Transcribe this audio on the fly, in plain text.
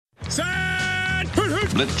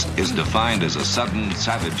Blitz is defined as a sudden,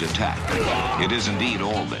 savage attack. It is indeed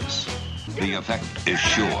all this. The effect is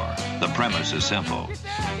sure. The premise is simple.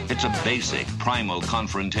 It's a basic, primal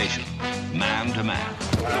confrontation, man to man.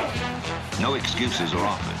 No excuses are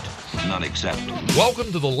offered, none accepted.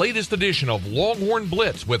 Welcome to the latest edition of Longhorn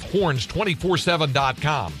Blitz with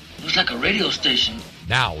Horns247.com. Looks like a radio station.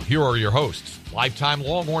 Now, here are your hosts, lifetime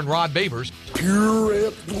Longhorn Rod Babers, Pure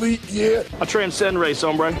athlete, yeah. I transcend race,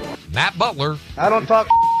 hombre. Matt Butler, I don't talk,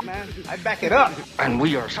 man. I back it up. And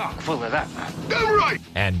we are chock full of that, man. Damn right.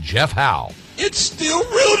 and Jeff Howe. It's still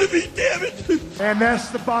real to me, damn it. And that's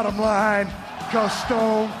the bottom line, because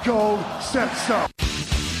Stone Cold said so.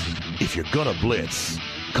 If you're gonna blitz,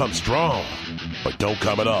 come strong, but don't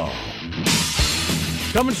come at all.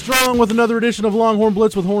 Coming strong with another edition of Longhorn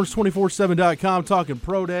Blitz with Horns247.com, talking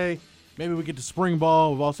pro day. Maybe we get to spring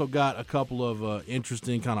ball. We've also got a couple of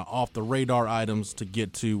interesting kind of off-the-radar items to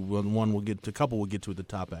get to. One we'll get to, a couple we'll get to at the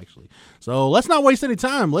top, actually. So let's not waste any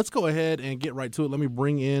time. Let's go ahead and get right to it. Let me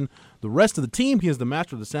bring in the rest of the team. He is the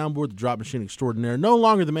master of the soundboard, the drop machine extraordinaire. No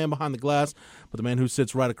longer the man behind the glass, but the man who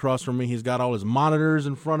sits right across from me. He's got all his monitors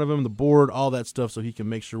in front of him, the board, all that stuff, so he can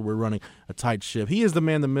make sure we're running a tight ship. He is the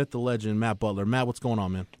man, the myth, the legend, Matt Butler. Matt, what's going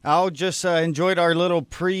on, man? I just enjoyed our little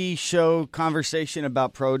pre-show conversation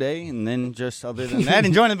about Pro Day, and then just other than that,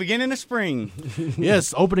 enjoying the beginning of spring.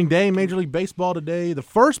 Yes, opening day, Major League Baseball today. The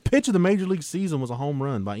first pitch of the Major League season was a home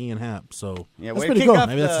run by Ian Happ, so Yeah, that's way to pretty kick cool. off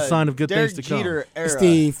Maybe that's a sign of good Derek things to Jeter come. era. It's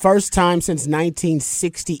the first time since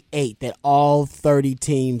 1968 that all 30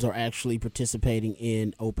 teams are actually participating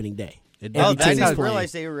in opening day. It Oh, does- I it's didn't playing.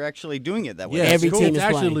 realize they were actually doing it that way. Yeah, That's Every it's cool. team it's is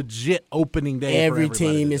actually playing. legit opening day. Every for everybody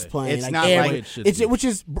team today. is playing. It's like not every, like it should it's be. which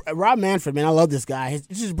is Rob Manfred, man. I love this guy.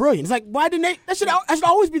 It's just brilliant. It's like, why didn't they? That should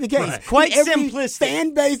always be the case. Right. Quite Every simplistic.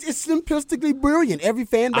 fan base is simplistically brilliant. Every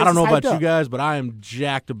fan base. I don't know is about hyped you up. guys, but I am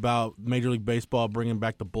jacked about Major League Baseball bringing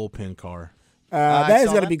back the bullpen car. I That is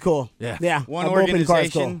saw going to that. be cool. Yeah. One a bullpen car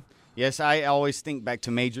is cool. organization. Yes, I always think back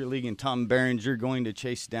to Major League and Tom Berenger going to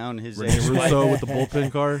chase down his Rene ex-wife. Russo with the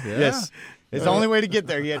bullpen car. Yeah. Yes. It's the only way to get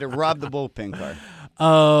there. You had to rob the bullpen car.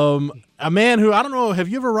 A man who, I don't know, have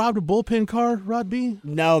you ever robbed a bullpen car, Rod B?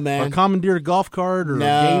 No, Or man. commandeered a golf cart or a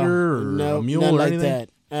gator or no, a mule nothing or like anything? that.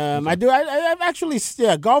 I do. I've actually,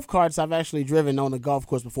 golf carts I've actually driven on the golf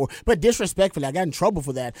course before, but disrespectfully, I got in trouble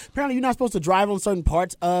for that. Apparently, you're not supposed to drive on certain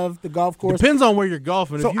parts of the golf course. Depends on where you're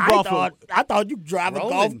golfing. So if you golf I thought you drive a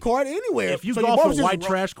golf cart anywhere. if you So golf your at boat was white just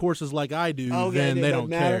trash courses like I do, Okay, then it they doesn't don't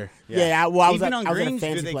matter. care. Yeah, I was Even at, on I was at a greens, do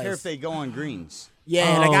fancy they place. care if they go on greens?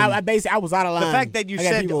 Yeah, like I basically I was out of line. The fact that you I got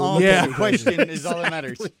said people on looking at the me. question is all that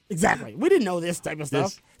matters. Exactly. We didn't know this type of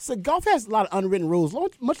stuff. Yes. So golf has a lot of unwritten rules,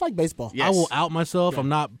 much like baseball. Yes. I will out myself. I'm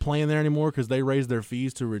not playing there anymore because they raised their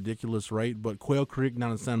fees to a ridiculous rate. But Quail Creek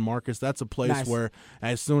down in San Marcos, that's a place Nice. where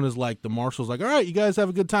as soon as like the marshal's like, all right, you guys have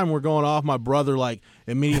a good time, we're going off. My brother like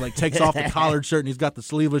immediately like takes off the collared shirt and he's got the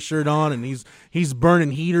sleeveless shirt on and he's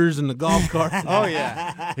burning heaters in the golf cart. Oh,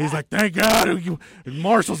 yeah. He's like, thank God,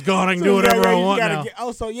 Marshall's gone. I can do So, whatever I you want gotta now.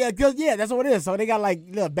 that's what it is. So they got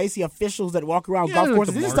like basically officials that walk around Yeah, golf like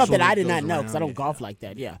courses. the This is stuff that marshal I did that not goes know because I around, don't golf like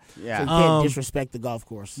that. Yeah. Yeah. So you can't disrespect the golf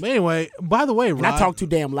course. But anyway, by the way, And I Rod, talk too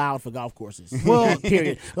damn loud for golf courses. Well,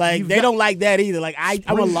 period. Like you've they got- don't like that either. Like I'm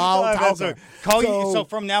a loud talker. So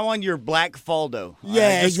from now on, you're Black Faldo.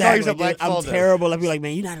 Yeah, Just call exactly. yourself Black I'm Faldo. terrible. I'd be like,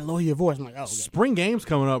 man, you gotta lower your voice. I'm like, oh, okay. Spring games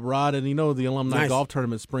coming up, Rod, and you know the alumni Nice. golf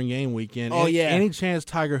tournament spring game weekend. Oh, yeah. Any chance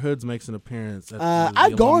Tiger Hoods makes an appearance? At the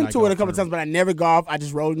I've gone alumni to it golf a couple times, tournament? but I never golf. I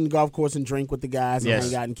just rode in the golf course and drink with the guys and Yes.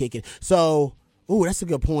 hang out and kick it. So, ooh, that's a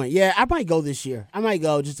good point. Yeah, I might go this year. I might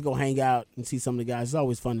go just to go hang out and see some of the guys. It's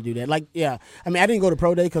always fun to do that. Like, yeah, I mean, I didn't go to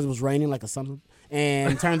Pro Day because it was raining like a something.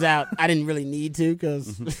 And turns out I didn't really need to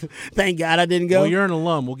because thank God I didn't go. Well, you're an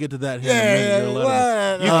alum. We'll get to that here in a minute. yeah, You're a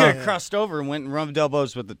letter. You could have crossed over and went and rubbed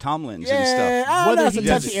elbows with the Tomlins and yeah, stuff. oh, that's a he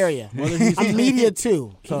touchy does- area. whether he's- I'm media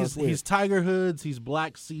too. So He's, it's weird. he's Tiger Hoods. He's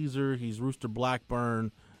Black Caesar. He's Rooster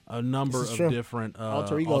Blackburn. A number This is of true. different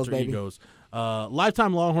Alter egos, baby.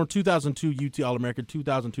 Lifetime Longhorn, 2002 UT All-American,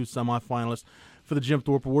 2002 semifinalist for the Jim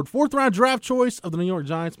Thorpe Award. Fourth-round draft choice of the New York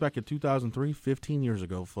Giants back in 2003, 15 years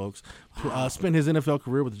ago, folks. Spent his NFL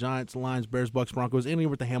career with the Giants, Lions, Bears, Bucks, Broncos, and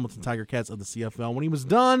with the Hamilton Tiger Cats of the CFL. When he was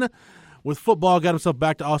done with football, got himself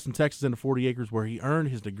back to Austin, Texas, into 40 acres where he earned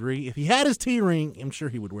his degree. If he had his T-ring, I'm sure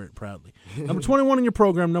he would wear it proudly. Number 21 in your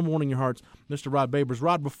program, number 1 in your hearts, Mr. Rod Babers.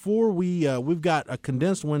 Rod, before we've got a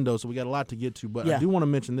condensed window, so we got a lot to get to, but I do want to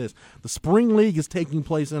mention this. The Spring League is taking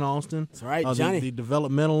place in Austin. That's right, Johnny. The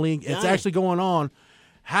Developmental League. It's Johnny. actually going on.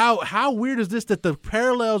 How weird is this that the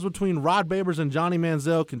parallels between Rod Babers and Johnny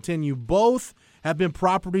Manziel continue? Both have been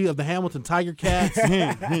property of the Hamilton Tiger Cats,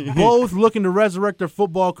 both looking to resurrect their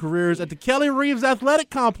football careers at the Kelly Reeves Athletic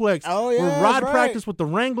Complex. Oh, yeah, where Rod that's right. practiced with the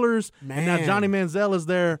Wranglers, and now Johnny Manziel is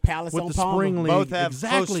there Palace with on the Palmer. Spring League. Both have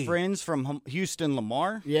exactly. close friends from Houston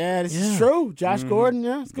Lamar. Yeah, this is true. Josh Gordon,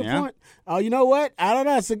 yeah, that's a good Yeah. point. Oh, you know what? I don't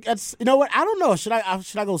know. You know what? I don't know. Should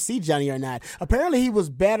I go see Johnny or not? Apparently, he was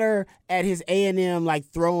better at his A&M like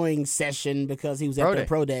throwing session because he was at the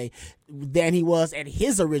pro day than he was at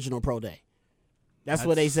his original pro day. That's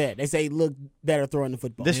what they said. They say he looked better throwing the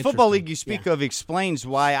football. This football league you speak of explains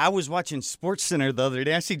why. I was watching SportsCenter the other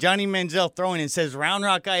day. I see Johnny Manziel throwing and it says Round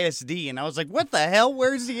Rock ISD, and I was like, what the hell?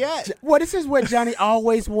 Where's he at? Well, this is where Johnny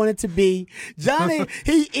always wanted to be. Johnny,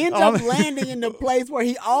 he ends up landing in the place where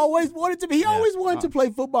he always wanted to be. He always wanted to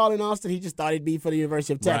play football in Austin. He just thought he'd be for the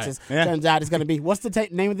University of Texas. Right. Yeah. Turns out it's going to be, what's the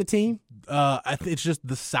name of the team? I think it's just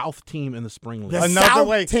the South team in the Spring League.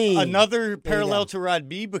 Another parallel to Rod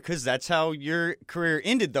B, because that's how your career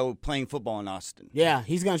ended, though, playing football in Austin. Yeah,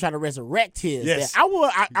 he's going to try to resurrect his. Yes. I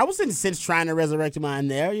was in a sense trying to resurrect mine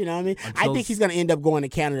there, you know what I mean? I think he's going to end up going to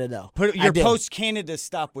Canada, though. Your post-Canada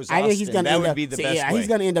stop was Austin. I think he's going to that would be the best way. He's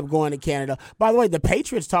going to end up going to Canada. By the way, the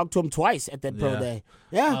Patriots talked to him twice at that pro day.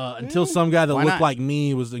 Yeah. Until some guy that looked like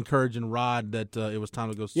me was encouraging Rod that it was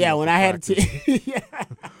time to go see him. Yeah, when I had to.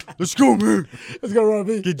 Let's go, man. Let's go,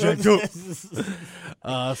 Robbie. Get jacked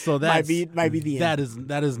up. So that's might be the end.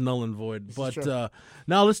 That is null and void. But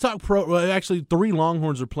now let's talk pro. Well, actually, 3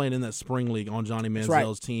 Longhorns are playing in that spring league on Johnny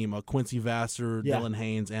Manziel's team. Quincy Vassar, Dylan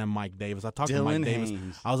Haynes, and Mike Davis. I talked to Mike Davis.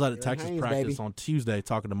 I was out at Texas practice on Tuesday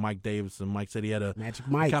talking to Mike Davis, and Mike said he had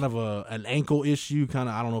kind of an ankle issue.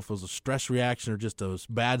 I don't know if it was a stress reaction or just a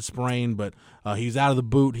bad sprain, but he's out of the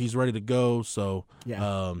boot. He's ready to go. So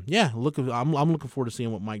I'm looking forward to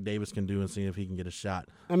seeing what Mike Davis can do and seeing if he can get a shot.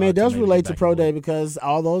 I mean, it does relate to pro day because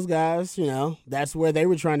all those guys, that's where they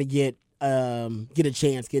were trying to get a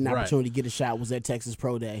chance, get an opportunity, get a shot was at Texas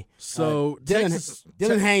Pro Day. So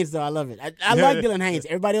Dylan Haynes, though, I love it. I like Dylan Haynes.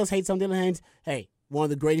 Everybody else hates on Dylan Haynes. Hey, one of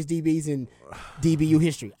the greatest DBs in DBU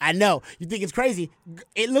history. I know. You think it's crazy.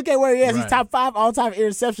 Look at where he is. He's top 5 all-time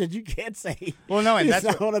interceptions. You can't say. Well, no, and he's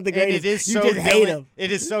that's one of the greatest. It is you so just hate him.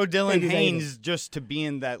 It is so Dylan Haynes just to be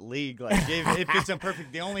in that league. Like, if it's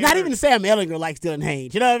imperfect, the only Not even Sam Ehlinger likes Dylan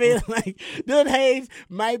Haynes. You know what I mean? Like, Dylan Haynes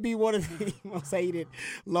might be one of the most hated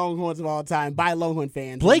Longhorns of all time by Longhorn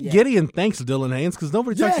fans. Blake Gideon thanks Dylan Haynes because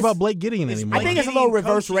nobody talks about Blake Gideon anymore. I think it's a little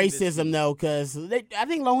reverse racism, though, because I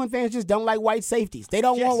think Longhorn fans just don't like white safeties. They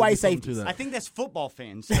don't want white safeties. I think that's football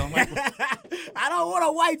fans. Don't like I don't want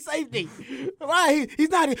a white safety. Why? He's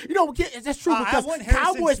not. That's true because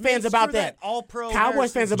Cowboys fans about that. All-pro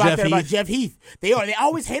Cowboys fans about that about Jeff Heath. They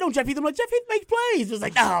always hate on Jeff Heath. I'm like, Jeff Heath makes plays. It's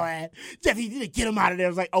like, oh man, Jeff Heath, you need to get him out of there.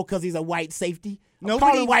 It's like, oh, because he's a white safety.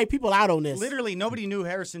 Calling white people out on this. Literally, nobody knew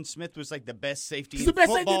Harrison Smith was like the best safety in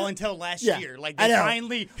football until last year. Like, they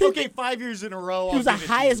finally, 5 years in a row. He was the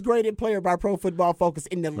highest graded player by Pro Football Focus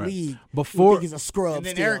in the league. Before he's a scrub. And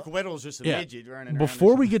then still. Eric Weddle's just a midget running around.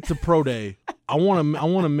 Before we get to Pro Day, I want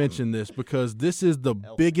to mention this because this is the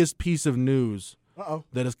biggest piece of news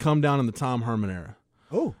that has come down in the Tom Herman era.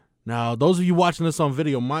 Oh. Now, those of you watching this on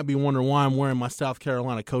video might be wondering why I'm wearing my South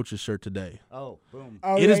Carolina coach's shirt today. Oh, boom.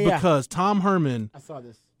 It is because Tom Herman. I saw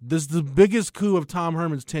this. This is the biggest coup of Tom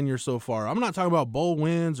Herman's tenure so far. I'm not talking about bowl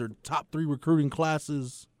wins or top 3 recruiting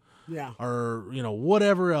classes. Yeah. Or,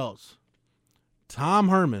 whatever else. Tom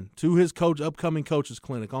Herman, to his upcoming coaches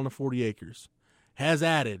clinic on the 40 acres, has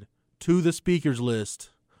added to the speakers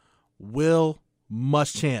list Will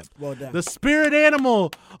Muschamp. Well done. The spirit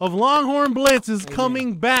animal of Longhorn Blitz is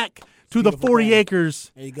coming back to the 40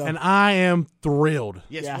 acres. There you go. And I am thrilled.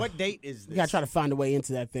 Yes, Yeah. what date is this? You got to try to find a way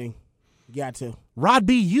into that thing. You got to. Rod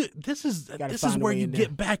B, this is find a where way you in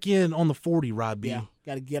get there. back in on the 40, Rod B. Yeah.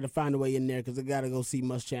 Got to find a way in there because I got to go see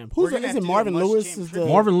Muschamp. We're Is gonna have it to do Marvin a Lewis? Muschamp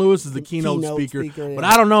Marvin Lewis is the keynote speaker. But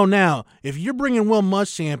I don't know now. If you're bringing Will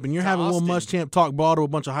Muschamp and you're having Austin. Will Muschamp talk ball to a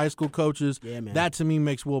bunch of high school coaches, man. that to me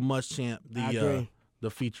makes Will Muschamp I agree. the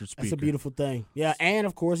featured speaker. That's a beautiful thing. Yeah, and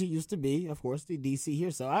of course he used to be, the DC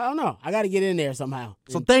here. So I don't know. I got to get in there somehow.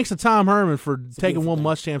 So thanks to Tom Herman for taking beautiful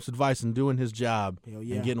Will thing. Muschamp's advice and doing his job Hell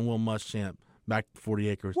yeah. and getting Will Muschamp back to 40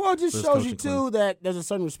 acres. Well, it for just his shows you, coaching too, clinic. that there's a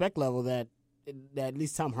certain respect level that at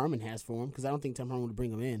least Tom Herman has for him because I don't think Tom Herman would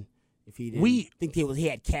bring him in if he didn't think he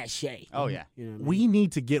had cachet. Oh, yeah. You know what I mean? We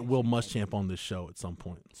need to get Will Muschamp on this show at some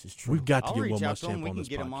point. This is true. We've got to I'll get Will reach out to him. Muschamp We on can this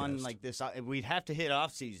get him on podcast. like this. We'd have to hit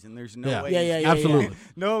off season. There's no Yeah. way. Yeah, Absolutely.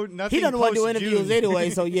 No, nothing. He doesn't want to do interviews post-June.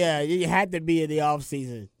 anyway, so yeah, you had to be in the off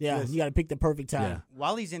season. Yeah, Yes. you got to pick the perfect time. Yeah.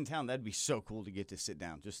 While he's in town, that'd be so cool to get to sit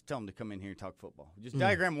down. Just tell him to come in here and talk football. Just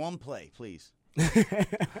diagram one play, please.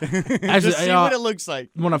 Actually, Just see what it looks like.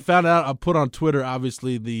 When I found out, I put on Twitter,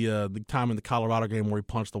 obviously, the time in the Colorado game where he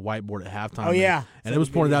punched the whiteboard at halftime. Oh, yeah. And it was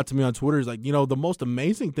pointed out to me on Twitter. He's like, the most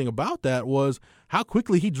amazing thing about that was how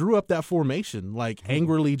quickly he drew up that formation. Like,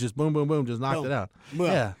 angrily, just boom, boom, boom, just knocked it out.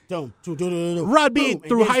 Yeah. Rod B,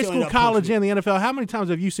 through high school, college, and the NFL, how many times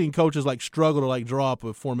have you seen coaches, like, struggle to, like, draw up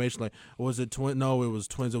a formation? Like, was it twins? No, it was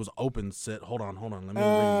twins. It was open set. Hold on. Let me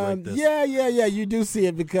rewrite this. Yeah. You do see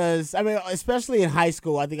it because, I mean, especially in high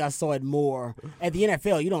school, I think I saw it more. At the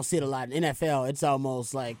NFL, you don't see it a lot. In NFL, it's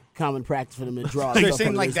almost like common practice for them to draw. So you're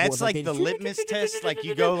saying like that's like the litmus test? Like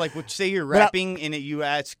you go like, say you're rapping and you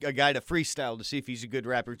ask a guy to freestyle to see if he's a good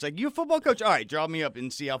rapper. It's like, you a football coach? All right, draw me up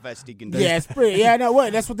and see how fast he can do it. Yeah, it's pretty. Yeah, no,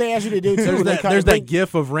 what? That's what they ask you to do too. There's that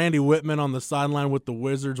gif of Randy Whitman on the sideline with the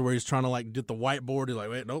Wizards where he's trying to like get the whiteboard. He's like,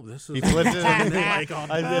 wait, nope, this is. He flips it like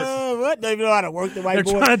what? They don't know how to work the whiteboard.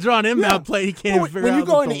 They're trying to draw an inbound play. He can't even figure out. When you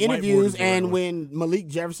go into interviews and when Malik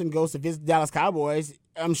Jefferson goes to visit Dallas Cowboys,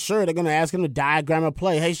 I'm sure they're going to ask him to diagram a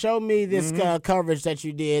play. Hey, show me this coverage that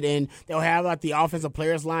you did, and they'll have like the offensive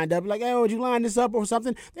players lined up. Like, hey, would you line this up or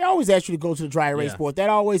something? They always ask you to go to the dry erase board. That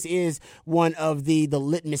always is one of the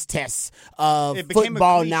litmus tests of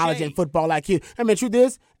football knowledge and football IQ. I mean, truth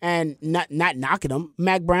is, and not knocking him,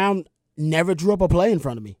 Mac Brown never drew up a play in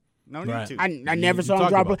front of me. No need to. I never saw him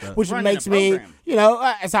drop it, which makes me,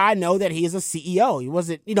 that's how I know that he is a CEO. He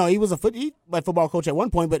wasn't, he was a football coach at one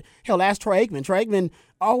point, but hell, ask Troy Aikman. Troy Aikman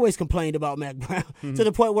always complained about Mac Brown to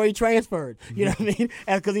the point where he transferred. You know what I mean?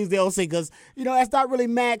 Because he's the OC. Because, that's not really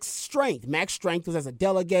Mac's strength. Mac's strength was as a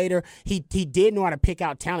delegator. He did know how to pick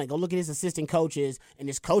out talent. Go look at his assistant coaches and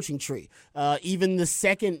his coaching tree. Even the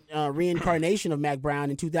second reincarnation of Mac Brown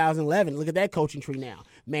in 2011, look at that coaching tree now.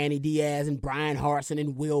 Manny Diaz and Brian Harsin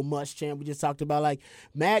and Will Muschamp. We just talked about, like,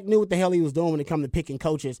 Mac knew what the hell he was doing when it came to picking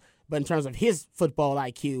coaches. But in terms of his football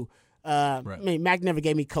IQ, I mean, Mac never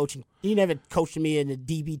gave me coaching. He never coached me in the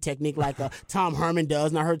DB technique like Tom Herman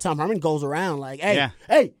does. And I heard Tom Herman goes around like, hey,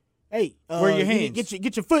 where are your hands?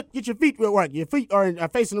 Get your feet work. Your feet are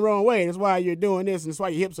facing the wrong way. That's why you're doing this, and that's why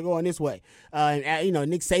your hips are going this way.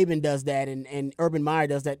 Nick Saban does that, and Urban Meyer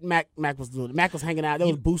does that. Mac was doing it. Mac was hanging out. There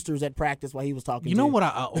was boosters at practice while he was talking. What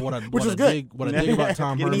I dig about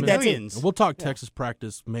Tom Herman. We'll talk Texas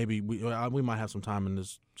practice. Maybe we might have some time in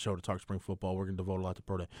this show to talk spring football. We're going to devote a lot to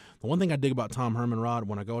pro day. The one thing I dig about Tom Herman, Rod,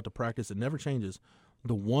 when I go out to practice, it never changes.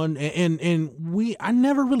 The one I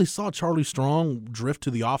never really saw Charlie Strong drift to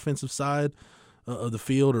the offensive side of the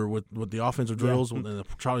field or with the offensive drills and the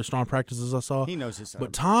Charlie Strong practices I saw. He knows his side.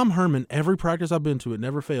 But Tom Herman, every practice I've been to, it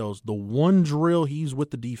never fails. The one drill he's with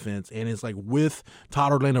the defense and it's like with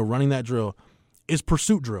Todd Orlando running that drill is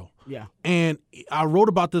pursuit drill. Yeah. And I wrote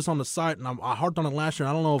about this on the site and I harped on it last year.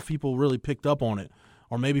 I don't know if people really picked up on it.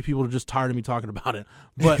 Or maybe people are just tired of me talking about it.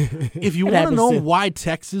 But if you want to know why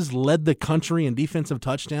Texas led the country in defensive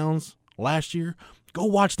touchdowns last year, go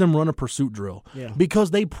watch them run a pursuit drill. Yeah.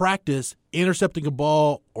 Because they practice intercepting a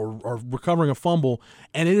ball or recovering a fumble,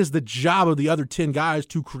 and it is the job of the other 10 guys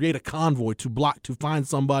to create a convoy, to block, to find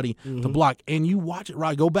somebody to block. And you watch it,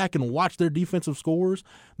 right? Go back and watch their defensive scores.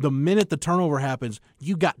 The minute the turnover happens,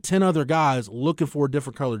 you got 10 other guys looking for a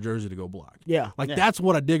different color jersey to go block. Yeah. That's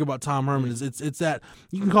what I dig about Tom Herman is it's that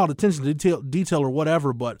you can call it attention to detail or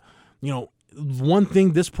whatever, but one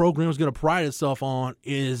thing this program is going to pride itself on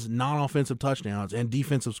is non-offensive touchdowns and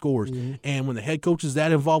defensive scores. And when the head coach is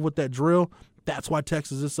that involved with that drill, that's why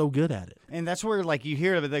Texas is so good at it. And that's where, like, you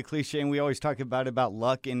hear the cliche, and we always talk about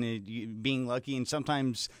luck and being lucky, and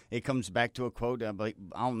sometimes it comes back to a quote. Like,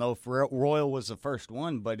 I don't know if Royal was the first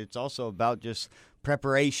one, but it's also about just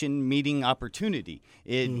preparation meeting opportunity.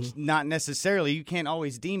 It's not necessarily, you can't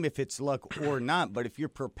always deem if it's luck or not, but if you're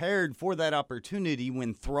prepared for that opportunity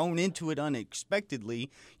when thrown into it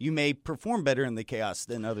unexpectedly, you may perform better in the chaos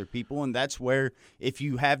than other people. And that's where, if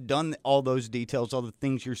you have done all those details, all the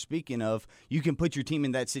things you're speaking of, you can put your team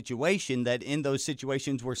in that situation, that in those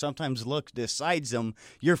situations where sometimes luck decides them,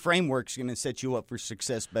 your framework's going to set you up for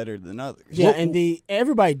success better than others. Yeah, and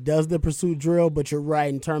everybody does the pursuit drill, but you're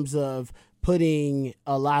right in terms of putting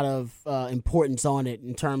a lot of importance on it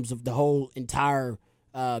in terms of the whole entire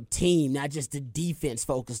team, not just the defense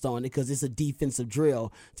focused on it, because it's a defensive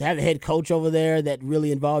drill. To have a head coach over there that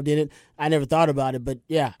really involved in it, I never thought about it, but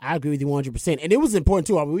yeah, I agree with you 100%. And it was important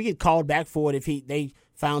too. I mean, we get called back for it if they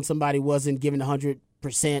found somebody wasn't giving 100%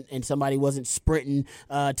 and somebody wasn't sprinting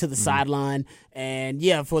to the sideline. And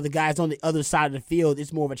yeah, for the guys on the other side of the field,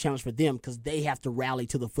 it's more of a challenge for them because they have to rally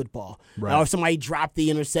to the football. Right. Or if somebody dropped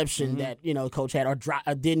the interception that coach had, or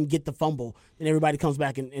didn't get the fumble, and everybody comes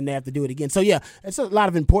back and they have to do it again. So yeah, it's a lot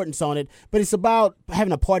of importance on it, but it's about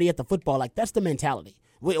having a party at the football. Like, that's the mentality.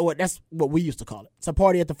 That's what we used to call it. It's a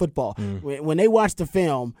party at the football. When they watch the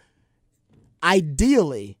film,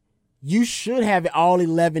 ideally, you should have all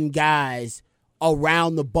 11 guys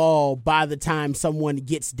around the ball by the time someone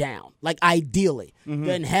gets down. Like, ideally.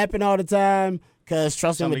 Doesn't happen all the time because,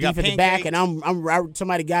 trust me, I'm a defensive back, and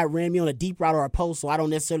somebody ran me on a deep route or a post, so I don't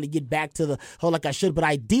necessarily get back to the hole like I should. But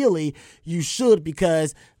ideally, you should,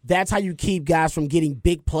 because that's how you keep guys from getting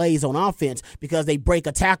big plays on offense, because they break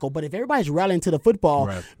a tackle. But if everybody's rallying to the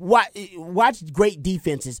football, watch great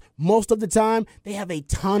defenses. Most of the time, they have a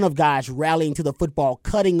ton of guys rallying to the football,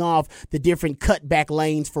 cutting off the different cutback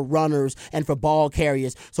lanes for runners and for ball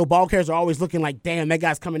carriers. So ball carriers are always looking like, damn, that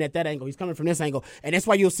guy's coming at that angle. He's coming from this angle. And that's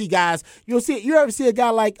why you'll see guys, you ever see a guy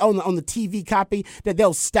like on the TV copy that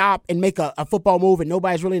they'll stop and make a football move and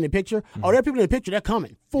nobody's really in the picture? Oh, there are people in the picture, they're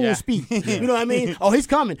coming full speed. You know what I mean? Oh, he's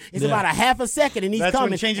coming. It's about a half a second, and he's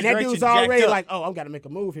coming. And that dude's already like, oh, I've got to make a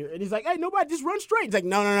move here. And he's like, hey, nobody, just run straight. He's like,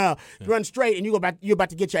 no. Run straight, and you're about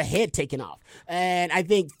to get your head taken off. And I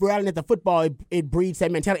think rallying at the football, it breeds that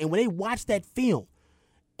mentality. And when they watch that film,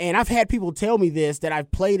 and I've had people tell me this that I've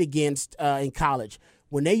played against in college,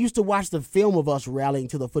 when they used to watch the film of us rallying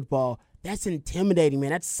to the football, that's intimidating,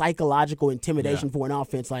 man. That's psychological intimidation for an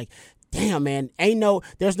offense. Like, damn, man,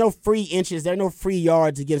 there's no free inches, there are no free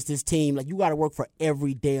yards against this team. Like, you got to work for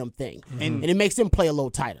every damn thing. And it makes them play a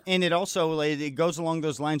little tighter. And it also, it goes along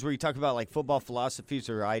those lines where you talk about, like, football philosophies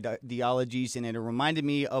or ideologies, and it reminded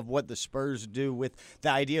me of what the Spurs do with the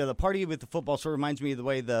idea of the party with the football. So it reminds me of the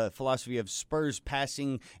way the philosophy of Spurs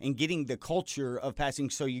passing and getting the culture of passing,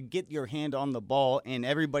 so you get your hand on the ball and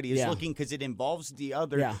everybody is looking because it involves the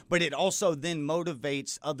other, but it also then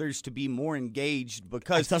motivates others to be more engaged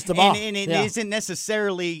because touch the ball. And it isn't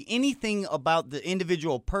necessarily anything about the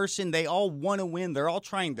individual person. They all want to win. They're all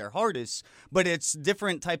trying their hardest, but it's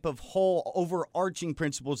different type of whole overarching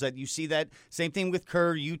principles that you see that. Same thing with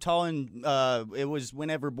Kerr, Utah, and it was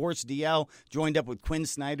whenever Boris Diaw joined up with Quinn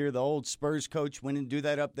Snyder, the old Spurs coach, went and do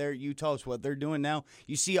that up there at Utah. Is what they're doing now.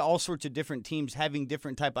 You see all sorts of different teams having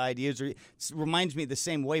different type of ideas. It reminds me the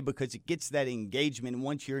same way because it gets that engagement. And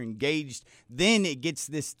once you're engaged, then it gets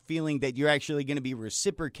this feeling that you're actually going to be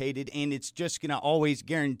reciprocated. And it's just going to always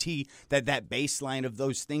guarantee that baseline of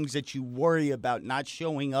those things that you worry about not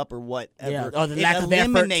showing up or whatever, it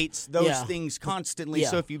eliminates those things constantly.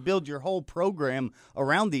 So if you build your whole program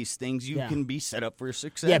around these things, you can be set up for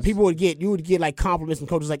success. Yeah, you would get like compliments from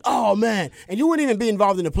coaches like, oh, man, and you wouldn't even be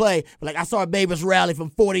involved in the play, but like I saw Babas rally from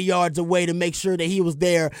 40 yards away to make sure that he was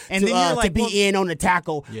there and to be in on the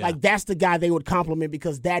tackle. Like, that's the guy they would compliment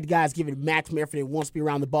because that guy's giving maximum effort and wants to be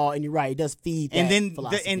around the ball, and you're right, it does feed that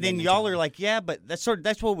philosophy. And then y'all are like, yeah, but that's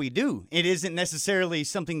what we do. It isn't necessarily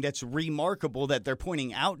something that's remarkable that they're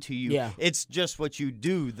pointing out to you. Yeah. It's just what you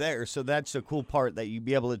do there. So that's a cool part that you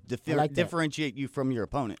be able to differentiate you from your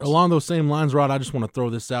opponents. Along those same lines, Rod, I just want to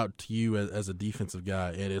throw this out to you as a defensive guy,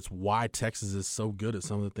 and it's why Texas is so good at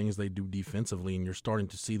some of the things they do defensively, and you're starting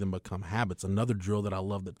to see them become habits. Another drill that I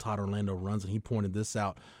love that Todd Orlando runs, and he pointed this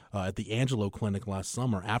out at the Angelo Clinic last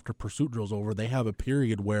summer. After pursuit drill's over, they have a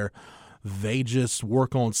period where they just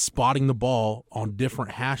work on spotting the ball on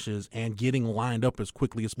different hashes and getting lined up as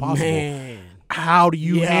quickly as possible. Man. How do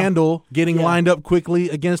you handle getting lined up quickly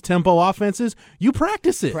against tempo offenses? You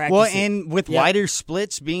practice it. Well, and with wider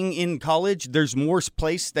splits being in college, there's more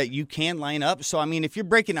place that you can line up. So, I mean, if you're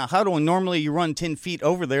breaking a huddle and normally you run 10 feet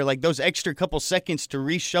over there, like those extra couple seconds to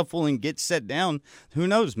reshuffle and get set down, who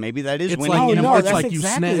knows? Maybe that is winning. I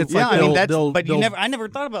never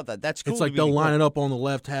thought about that. That's cool. It's like they'll line it up on the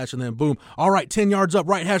left hash and then boom. All right, 10 yards up,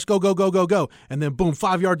 right hash, go. And then boom,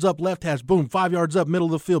 5 yards up, left hash, boom, 5 yards up, middle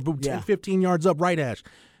of the field, boom, 10, 15 yards up, right hash.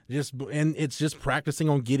 And it's just practicing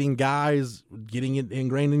on getting it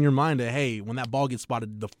ingrained in your mind that, hey, when that ball gets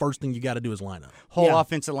spotted, the first thing you got to do is line up. Whole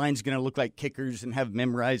offensive line is going to look like kickers and have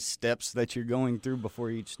memorized steps that you're going through before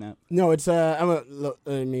each snap. No, it's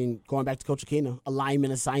going back to Coach Aquino,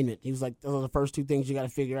 alignment assignment. He was like, those are the first two things you got to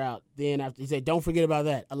figure out. Then after he said, don't forget about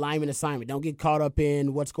that, alignment assignment. Don't get caught up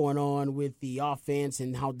in what's going on with the offense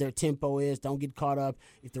and how their tempo is. Don't get caught up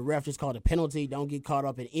if the ref just called a penalty. Don't get caught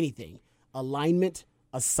up in anything. Alignment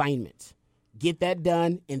assignment. Get that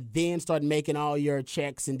done, and then start making all your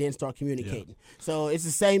checks, and then start communicating. Yeah. So it's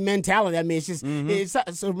the same mentality. I mean, it's just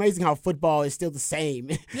it's amazing how football is still the same.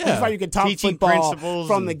 Yeah. That's why you can talk teaching football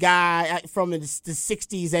from the guy from the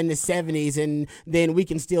 60s and the 70s, and then we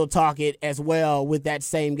can still talk it as well with that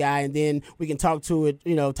same guy, and then we can talk to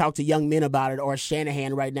young men about it, or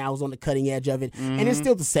Shanahan right now is on the cutting edge of it, and it's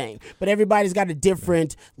still the same. But everybody's got a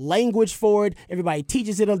different language for it. Everybody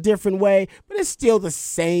teaches it a different way, but it's still the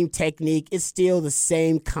same technique. It's instill the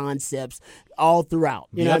same concepts all throughout.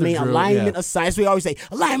 You know what I mean? Drill, Alignment, assignment. So we always say,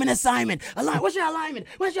 alignment, assignment. What's your alignment?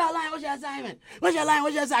 What's your alignment? What's your assignment? What's your alignment?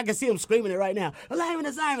 What's your assignment? I can see him screaming it right now. Alignment,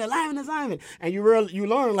 assignment, alignment, assignment. And you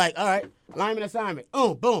learn like, all right, alignment, assignment.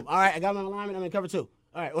 Boom. All right, I got my alignment. I'm in cover 2. All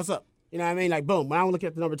right, what's up? You know what I mean? Like, boom, when I'm looking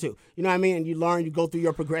at the number 2. You know what I mean? And you learn, you go through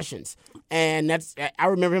your progressions. And I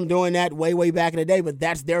remember him doing that way back in the day, but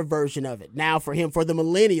that's their version of it. Now for the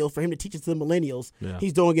millennials, for him to teach it to the millennials,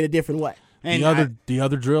 he's doing it a different way. And the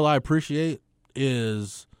other drill I appreciate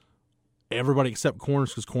is everybody except corners,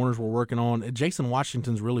 because corners we're working on. Jason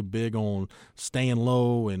Washington's really big on staying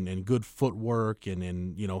low and good footwork,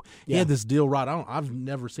 and you know, he had this deal right. I've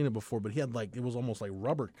never seen it before, but he had it was almost like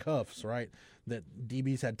rubber cuffs, right? That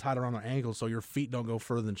DBs had tied around their ankles so your feet don't go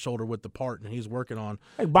further than shoulder width apart, and he's working on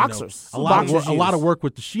like boxers. A lot of work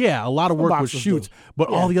with shoots, but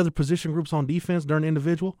all the other position groups on defense during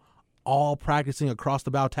individual, all practicing across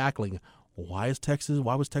the bow tackling. Why was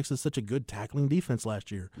Texas such a good tackling defense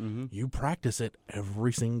last year? Mm-hmm. You practice it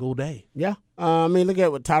every single day. Yeah. I mean, look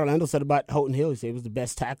at what Tyler Landell said about Holton Hill. He said he was the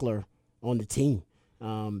best tackler on the team.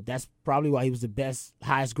 That's probably why he was the best,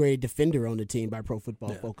 highest graded defender on the team by Pro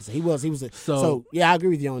Football Focus. He was. So I agree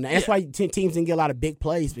with you on that. That's why teams didn't get a lot of big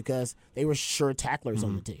plays, because they were sure tacklers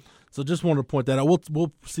on the team. So just wanted to point that out.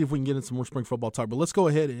 We'll see if we can get in some more spring football talk, but let's go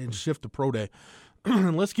ahead and shift to Pro Day.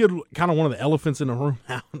 Let's get kind of one of the elephants in the room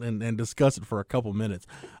out and discuss it for a couple minutes.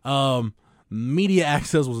 Media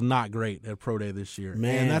access was not great at Pro Day this year.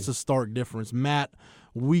 Man. And that's a stark difference. Matt,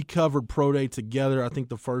 we covered Pro Day together. I think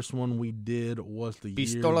the first one we did was the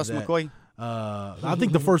Pistolas year that, McCoy. I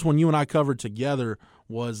think the first one you and I covered together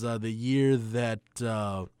was the year that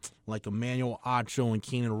like Emmanuel Acho and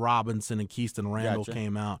Keenan Robinson and Keyston Randall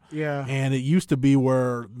came out. Yeah. And it used to be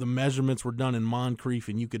where the measurements were done in Moncrief,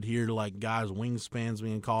 and you could hear like guys' wingspans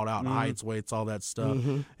being called out, heights, weights, all that stuff.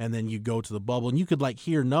 And then you go to the bubble, and you could like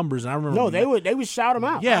hear numbers. And I remember they would shout them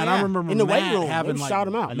out. Yeah, and I remember in the Matt weight room having they would shout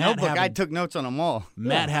them out. Notebook, I took notes on them all.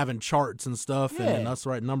 Matt having charts and stuff, and us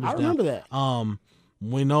writing numbers down. I remember that.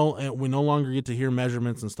 We no longer get to hear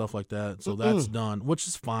measurements and stuff like that, so that's done, which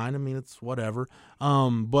is fine. I mean, it's whatever.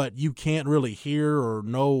 But you can't really hear or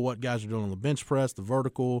know what guys are doing on the bench press, the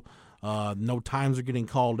vertical. No times are getting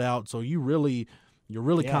called out, so you're really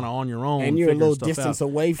kind of on your own. And you're a little distance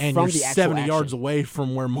away from the actual 70 yards away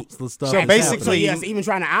from where most of the stuff. So basically, even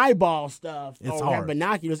trying to eyeball stuff it's or hard. have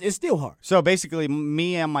binoculars, it's still hard. So basically,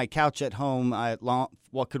 me on my couch at home,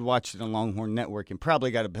 could watch it on Longhorn Network and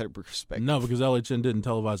probably got a better perspective. No, because LHN didn't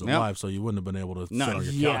televise it live, so you wouldn't have been able to sit on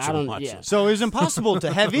your couch and watch it. So it was impossible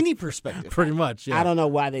to have any perspective. Pretty much, yeah. I don't know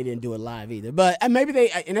why they didn't do it live either. But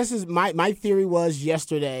maybe and this is my theory was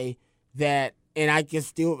yesterday that, and I can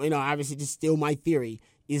still, obviously just still my theory,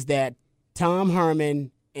 is that Tom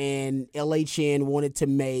Herman and LHN wanted to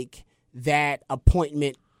make that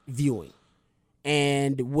appointment viewing.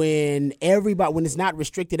 And when it's not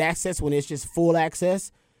restricted access, when it's just full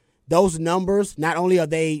access, those numbers, not only are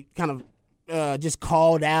they kind of just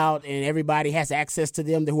called out and everybody has access to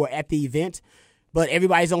them who are at the event, but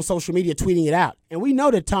everybody's on social media tweeting it out. And we know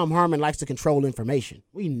that Tom Herman likes to control information.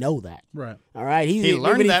 We know that. Right. All right. He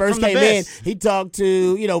learned when he that first from the came in, best. he talked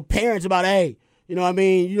to, parents about, hey, you know what I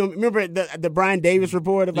mean? You remember the Brian Davis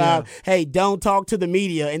report about, hey, don't talk to the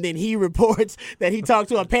media, and then he reports that he talked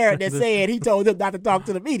to a parent that said he told them not to talk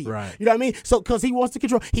to the media. Right. You know what I mean? So because he wants to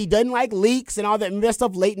control, he doesn't like leaks and all that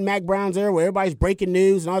stuff late in Mac Brown's era where everybody's breaking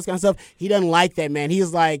news and all this kind of stuff. He doesn't like that, man. He's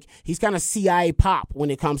kind of CIA pop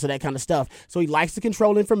when it comes to that kind of stuff. So he likes to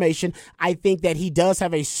control information. I think that he does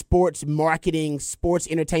have a sports marketing, sports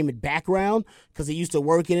entertainment background because he used to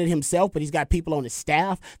work in it himself, but he's got people on his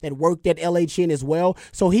staff that worked at LHN as well.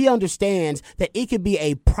 So he understands that it could be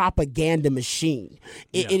a propaganda machine.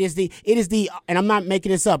 It is the, and I'm not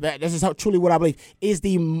making this up. This is truly what I believe, is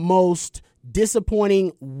the most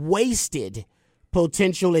disappointing, wasted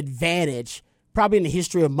potential advantage probably in the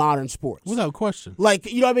history of modern sports. Without question. Like,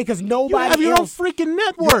 you know what I mean? Because nobody have your own freaking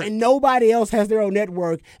network. And nobody else has their own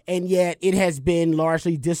network, and yet it has been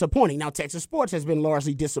largely disappointing. Now, Texas sports has been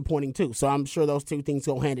largely disappointing, too, so I'm sure those two things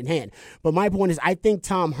go hand in hand. But my point is, I think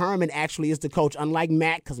Tom Herman actually is the coach, unlike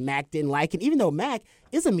Mac, because Mac didn't like it, even though Mac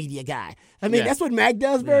is a media guy. I mean, that's what Mac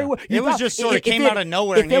does very well. It was just sort of came out of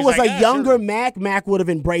nowhere. If it was a younger Mac, Mac would have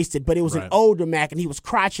embraced it, but it was an older Mac, and he was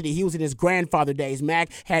crotchety. He was in his grandfather days. Mac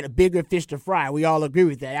had a bigger fish to fry. Pryor. We all agree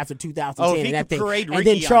with that after 2010. Oh, if he and that could thing. parade And Ricky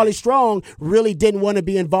then on Charlie it. Strong really didn't want to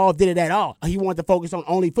be involved in it at all. He wanted to focus on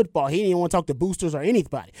only football. He didn't even want to talk to boosters or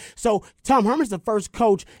anybody. So Tom Herman's the first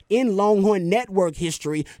coach in Longhorn Network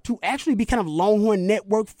history to actually be kind of Longhorn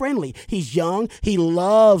Network friendly. He's young. He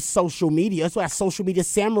loves social media. That's why social media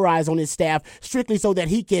samurais on his staff, strictly so that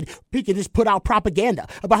he can just put out propaganda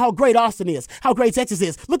about how great Austin is, how great Texas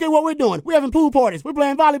is. Look at what we're doing. We're having pool parties. We're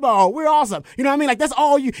playing volleyball. We're awesome. You know what I mean? Like, that's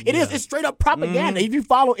all you. It is. It's straight up propaganda. If you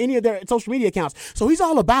follow any of their social media accounts, so he's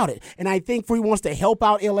all about it. And I think he wants to help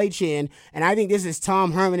out LHN. And I think this is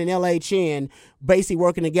Tom Herman and LHN basically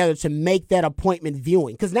working together to make that appointment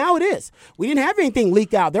viewing. Because now it is. We didn't have anything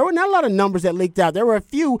leak out. There were not a lot of numbers that leaked out. There were a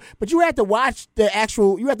few, but you had to watch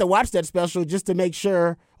that special just to make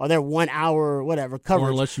sure, or their 1 hour or whatever coverage.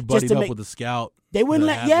 Or unless you buddied up with a scout. They wouldn't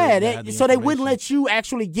let, they wouldn't let you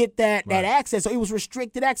actually get that Right. access. So it was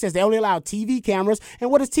restricted access. They only allowed TV cameras.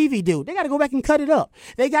 And what does TV do? They got to go back and cut it up.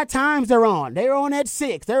 They got times they're on. They're on at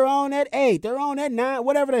 6. They're on at 8. They're on at 9.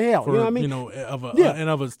 Whatever the hell. For, you know what I mean?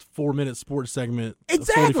 Of a 4-minute sports segment,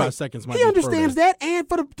 Exactly. 45 seconds might he be understands that. And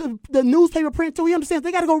for the newspaper print, too, he understands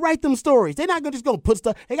they got to go write them stories. They're not just going to put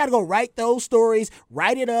stuff. They got to go write those stories,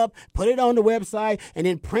 write it up, put it on the website, and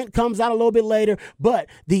then print comes out a little bit later. But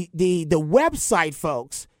the website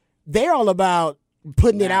folks, they're all about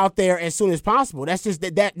putting it out there as soon as possible. That's just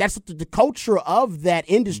that's the culture of that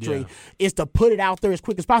industry is to put it out there as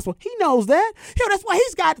quick as possible. He knows that. That's why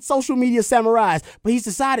he's got social media samurais. But he's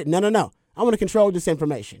decided, no. I want to control this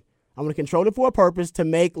information. I'm going to control it for a purpose to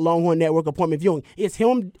make Longhorn Network appointment viewing. It's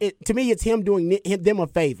him. To me, it's him doing them a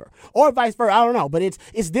favor, or vice versa. I don't know, but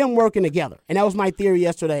it's them working together. And that was my theory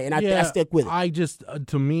yesterday, and I stick with it. I just,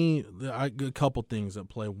 to me, a couple things at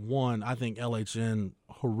play. One, I think LHN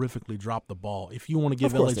horrifically dropped the ball. If you want to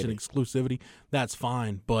give LHN exclusivity, that's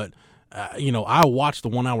fine, but. I watched the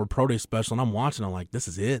 1 hour pro day special, and I'm watching. I'm like, this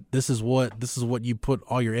is it. This is what you put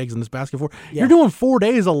all your eggs in this basket for. Yeah. You're doing 4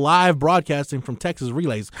 days of live broadcasting from Texas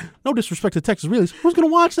Relays. No disrespect to Texas Relays. Who's going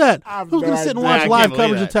to watch that? Who's going to sit and watch live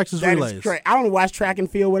coverage of Texas Relays? I don't watch track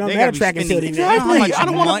and field when I'm at track and field. Exactly. I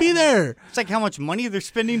don't want to be there. It's like how much money they're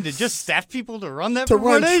spending to just staff people to run that to for 4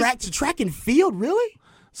 run days? track and field. Really?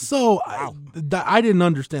 So I didn't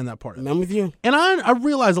understand that part. I'm with you. And I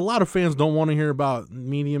realize a lot of fans don't want to hear about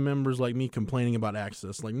media members like me complaining about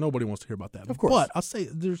access. Like, nobody wants to hear about that. Of course. But I'll say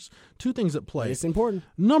there's two things at play. It's important.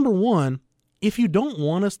 Number one, if you don't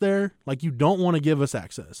want us there, like you don't want to give us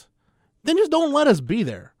access, then just don't let us be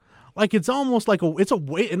there. Like, it's almost like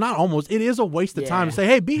it is a waste of time to say,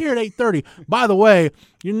 hey, be here at 8:30. By the way,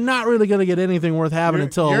 you're not really going to get anything worth having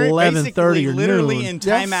until 11:30 or literally noon. in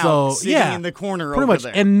timeout, sitting in the corner pretty over much.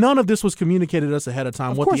 there. And none of this was communicated to us ahead of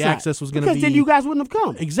time, Of what course the not. access was going to be. Because then you guys wouldn't have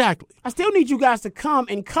come. Exactly. I still need you guys to come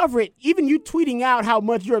and cover it. Even you tweeting out how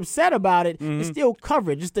much you're upset about it, it's still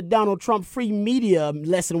coverage. It's the Donald Trump free media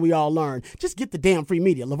lesson we all learned. Just get the damn free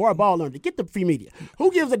media. LeVar Ball learned it. Get the free media. Who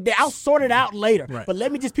gives a damn? I'll sort it out later. Right. But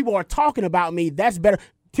let me just, people are talking about me. That's better.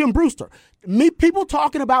 Tim Brewster. People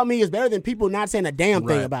talking about me is better than people not saying a damn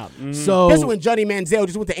thing about me. So especially when Johnny Manziel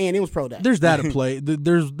just went to A&M's pro day. there's that at play.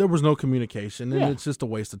 There was no communication, and Yeah. it's just a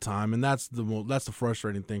waste of time. And that's the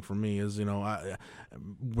frustrating thing for me is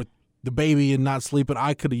with the baby and not sleeping,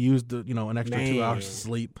 I could have used an extra 2 hours of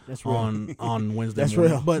sleep on Wednesday That's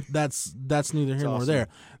morning. real. But that's neither here nor awesome. there.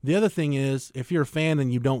 The other thing is, if you're a fan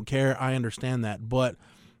and you don't care, I understand that. But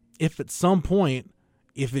if at some point,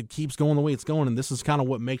 if it keeps going the way it's going, and this is kind of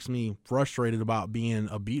what makes me frustrated about being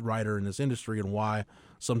a beat writer in this industry and why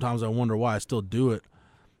sometimes I wonder why I still do it.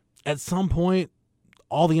 At some point,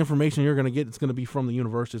 all the information you're going to get, it's going to be from the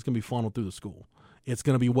university. It's going to be funneled through the school. It's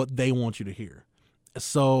going to be what they want you to hear.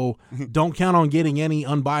 So don't count on getting any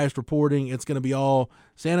unbiased reporting. It's going to be all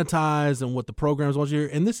sanitized and what the programs want you to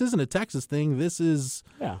hear. And this isn't a Texas thing. This is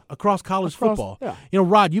across college football. Yeah.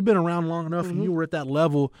 Rod, you've been around long enough and you were at that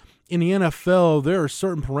level. In the NFL, there are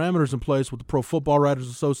certain parameters in place with the Pro Football Writers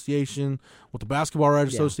Association, with the Basketball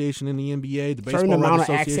Writers Association in the NBA, the Baseball certain amount Writers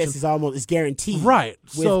of Association. access is guaranteed. Right.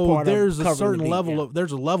 with So part of there's a covering certain the beat, level of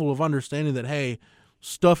there's a level of understanding that, hey,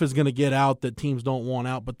 stuff is going to get out that teams don't want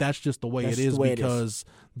out, but that's just the way That's it is the way it is. because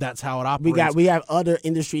that's how it operates. We have other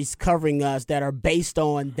industries covering us that are based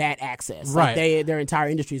on that access. Right. Like their entire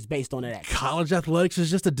industry is based on that access. College athletics is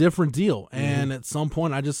just a different deal. And at some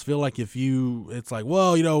point, I just feel like it's like,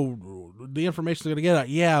 well, the information's going to get out.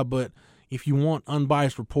 Yeah, but if you want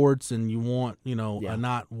unbiased reports and you want, a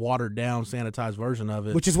not watered down, sanitized version of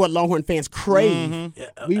it, which is what Longhorn fans crave.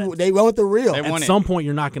 They want the real. At some point,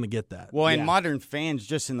 you're not going to get that. Well, and modern fans,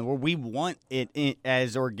 just in the world, we want it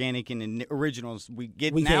as organic and original as we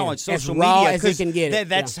get now on social media. As can get it.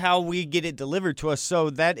 That's how we get it delivered to us. So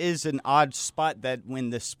that is an odd spot that when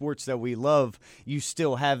the sports that we love, you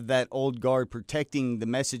still have that old guard protecting the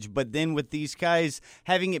message. But then with these guys,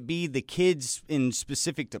 having it be the kids in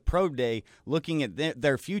specific to Pro Day, looking at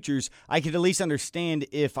their futures, I could at least understand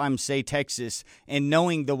if I'm, say, Texas, and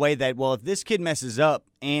knowing the way that, well, if this kid messes up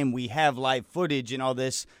and we have live footage and all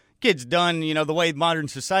this, kid's done, the way modern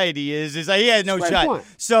society is he had no shot. Point.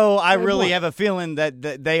 So I really have a feeling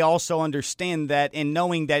that they also understand that, and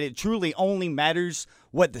knowing that it truly only matters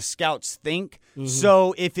what the scouts think. Mm-hmm.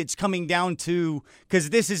 So if it's coming down to, because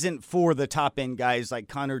this isn't for the top end guys like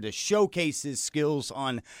Connor to showcase his skills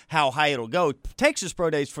on how high it'll go. Texas Pro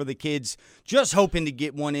Days for the kids, just hoping to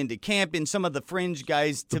get one into camp, and some of the fringe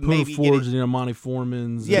guys to maybe Fords, get it. Monty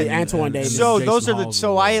Foreman's, Antoine Davis. So Jason those are Hall's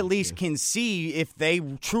so I at least can see if they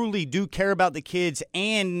truly do care about the kids,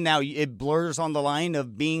 and now it blurs on the line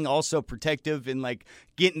of being also protective and like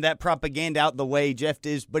getting that propaganda out the way Jeff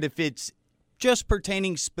is. But if it's just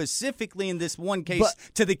pertaining specifically in this one case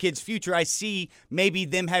to the kid's future, I see maybe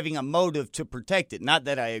them having a motive to protect it. Not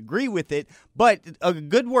that I agree with it, but a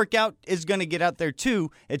good workout is going to get out there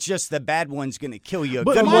too. It's just the bad one's going to kill you.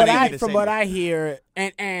 But from what I hear,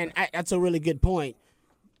 and that's a really good point,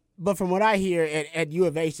 but from what I hear at U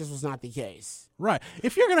of H, this was not the case. Right.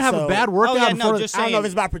 If you're going to have a bad workout, I don't know if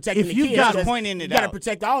it's about protecting the kids. You got to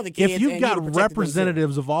protect all the kids. If you've got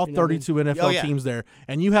representatives of all 32 NFL teams there,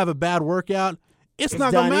 and you have a bad workout, it's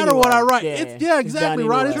not going to matter what I write. Exactly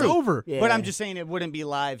right. It's over. Yeah. But I'm just saying it wouldn't be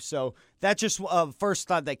live. So that's just a first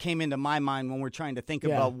thought that came into my mind when we're trying to think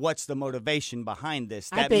about what's the motivation behind this.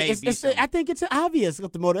 I think it's obvious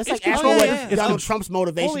what the motivation. It's like asking what Donald Trump's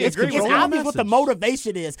motivation is. It's obvious what the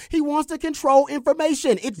motivation is. He wants to control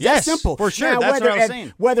information. It's that simple. For sure. That's what I was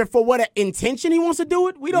saying. Whether for what intention he wants to do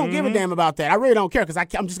it, we don't give a damn about that. I really don't care because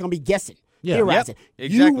I'm just going to be guessing. Yeah, exactly.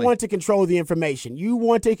 You want to control the information. You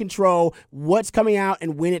want to control what's coming out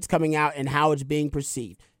and when it's coming out and how it's being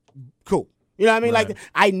perceived. Cool. You know what I mean? Right. Like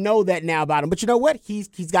I know that now about him. But you know what? He's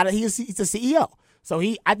a CEO. So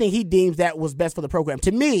I think he deems that was best for the program.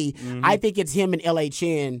 To me, I think it's him and LA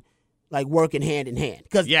Chin like working hand in hand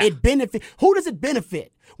because it benefit. Who does it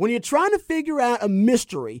benefit when you're trying to figure out a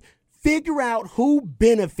mystery? Figure out who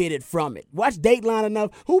benefited from it. Watch Dateline enough.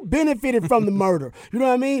 Who benefited from the murder? You know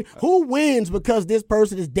what I mean? Who wins because this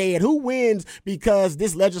person is dead? Who wins because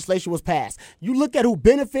this legislation was passed? You look at who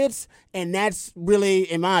benefits, and that's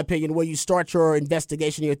really, in my opinion, where you start your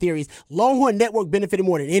investigation, your theories. Longhorn Network benefited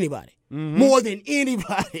more than anybody. More than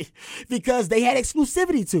anybody because they had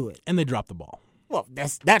exclusivity to it. And they dropped the ball. Well,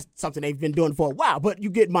 that's something they've been doing for a while, but you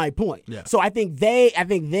get my point. Yeah. So I think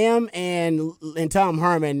them and Tom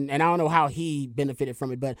Herman, and I don't know how he benefited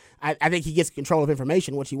from it, but I think he gets control of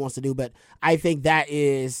information, which he wants to do, but I think that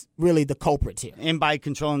is really the culprit here. And by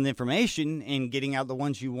controlling the information and getting out the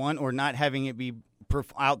ones you want or not having it be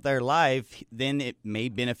out there live, then it may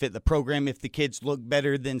benefit the program if the kids look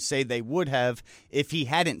better than, say, they would have if he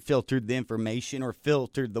hadn't filtered the information or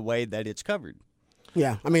filtered the way that it's covered.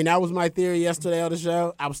 Yeah, I mean, that was my theory yesterday on the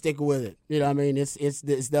show. I'm sticking with it. You know what I mean?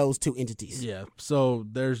 It's those two entities. Yeah, so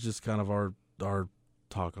there's just kind of our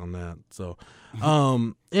talk on that. So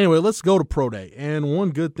anyway, let's go to Pro Day. And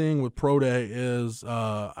one good thing with Pro Day is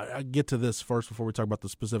I get to this first before we talk about the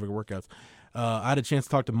specific workouts. I had a chance to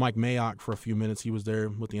talk to Mike Mayock for a few minutes. He was there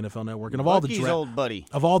with the NFL Network, and of all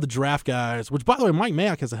the draft guys, which by the way, Mike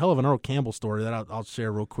Mayock has a hell of an Earl Campbell story that I'll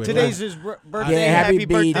share real quick. Today's his birthday. Happy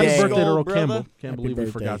birthday to Earl brother. Campbell. Can't believe we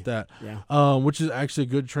forgot that. Yeah. Which is actually a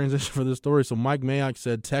good transition for this story. So Mike Mayock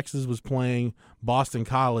said Texas was playing Boston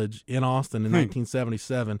College in Austin in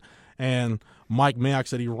 1977. And Mike Mayock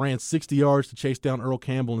said he ran 60 yards to chase down Earl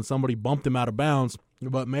Campbell, and somebody bumped him out of bounds.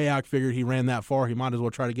 But Mayock figured he ran that far, he might as well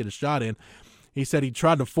try to get a shot in. He said he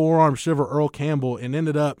tried to forearm shiver Earl Campbell and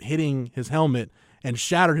ended up hitting his helmet and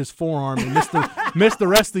shattered his forearm and missed the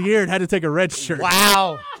rest of the year and had to take a red shirt.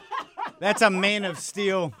 Wow. That's a man of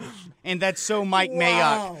steel. And that's so Mike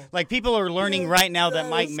Mayock. Like, people are learning right now that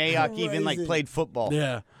Mike Mayock even, like, played football.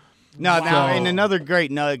 Yeah. Now, and another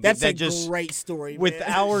great nugget. That's a great story, with man.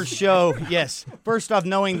 our show, yes. First off,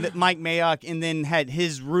 knowing that Mike Mayock and then had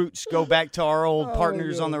his roots go back to our old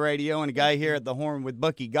partners on the radio and a guy here at the Horn with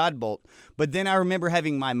Bucky Godbolt. But then I remember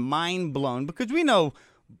having my mind blown because we know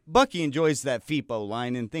Bucky enjoys that FIPO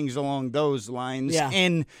line and things along those lines. Yeah.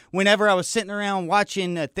 And whenever I was sitting around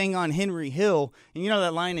watching a thing on Henry Hill, and you know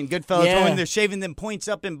that line in Goodfellas Yeah. when they're shaving them points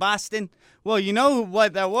up in Boston? Well, you know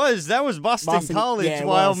what that was? That was Boston College yeah, it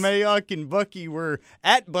while was. Mayock and Bucky were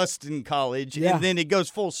at Boston College. Yeah. And then it goes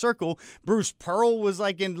full circle. Bruce Pearl was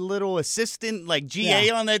like a little assistant, like GA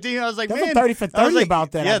Yeah. on that team. I was like, There's a man. 30 for I was 30 like,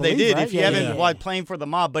 about that, Yeah, I they believe, did. right? If you Yeah, haven't yeah. while playing for the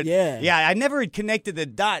Mob. But Yeah. I never had connected the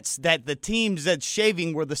dots that the teams that's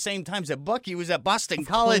shaving were the same times that Bucky was at Boston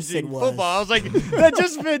College course it in was. football. I was like, that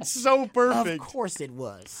just fits so perfect. Of course it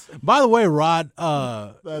was. By the way, Rod,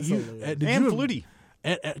 That's you, hilarious. did And you- Flutie.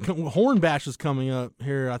 Horn Bash is coming up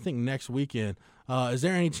here, I think, next weekend. Is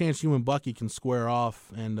there any chance you and Bucky can square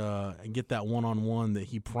off and get that one-on-one that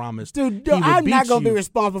he promised? Dude, he would I'm not beat going to be you?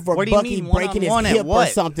 responsible for What do you Bucky mean, breaking his one-on-one at hip or what?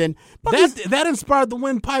 something. Bucky's- That inspired the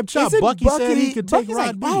windpipe chop. isn't Bucky said he could take Bucky's Rod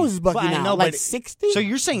like, B. how old is Bucky But I now? know, Like but- 60? So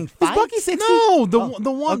you're saying Is fight? Bucky 60? No, the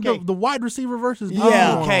one, okay. the wide receiver versus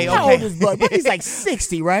Yeah. Bucky. okay, How okay. old is Bucky? Bucky's like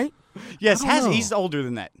 60, right? Yes, I don't know. he's older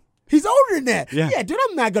than that. He's older than that. Yeah. Dude,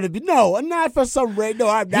 I'm not going to be. No, I'm not for some rate. No,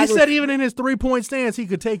 I'm not. He gonna- said even in his 3-point stance, he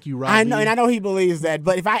could take you, Rod I know, B. and I know he believes that.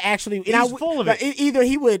 But if I actually, and He's I, full of like, it. Either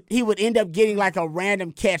he would end up getting like a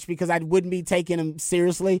random catch because I wouldn't be taking him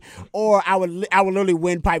seriously, or I would literally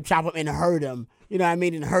windpipe chop him and hurt him. You know what I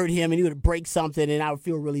mean? And hurt him, and he would break something, and I would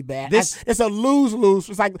feel really bad. It's a lose-lose.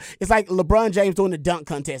 It's like LeBron James doing the dunk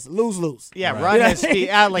contest. Lose-lose. Yeah, Right. Rod You know has what I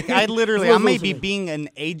mean? I literally, I Lose-lose may for be me. being an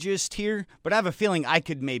ageist here, but I have a feeling I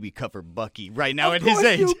could maybe cover Bucky right now Of at his course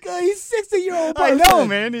age. you could. He's 60-year-old I person. know,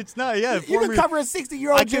 man. It's not, yeah. You can cover a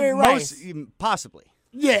 60-year-old I Jerry could Rice. possibly.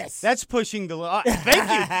 Yes. That's pushing the thank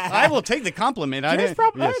you. I will take the compliment. Jerry's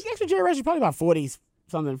actually, Jerry Rice is probably about 40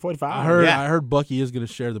 something, 45. I heard. Yeah. I heard Bucky is going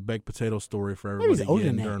to share the baked potato story for Maybe he's everybody older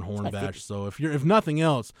again than that. during Horn He's like Bash. 50. So if nothing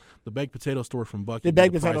else, the baked potato story from Bucky. The will be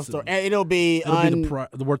baked the potato price store. of- And it'll be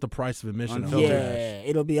worth the price of admission. Unfiltered. yeah,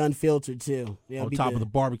 it'll be unfiltered too. It'll On be top of the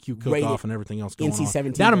barbecue rated cook-off and everything else going on.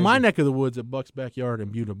 NC-17 Down in my version. neck of the woods at Buck's Backyard in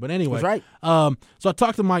Buda. But anyway, That's right. So I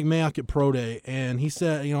talked to Mike Mayock at Pro Day, and he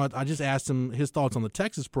said, I just asked him his thoughts on the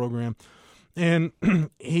Texas program, and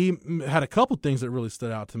he had a couple things that really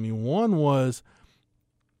stood out to me. One was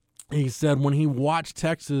he said when he watched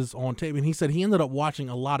Texas on tape, and he said he ended up watching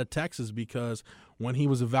a lot of Texas because when he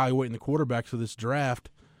was evaluating the quarterbacks for this draft,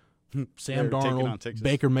 Sam They were taking on Darnold, Texas.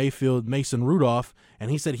 Baker Mayfield, Mason Rudolph, and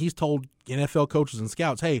he said he's told NFL coaches and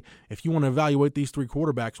scouts, hey, if you want to evaluate these three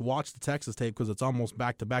quarterbacks, watch the Texas tape because it's almost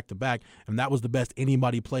back to back to back, and that was the best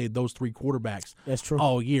anybody played those three quarterbacks That's true.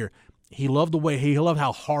 all year. He loved he loved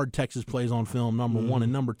how hard Texas plays on film, number one,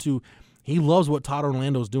 and number two, he loves what Todd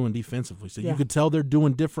Orlando's doing defensively. So you could tell they're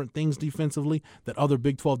doing different things defensively that other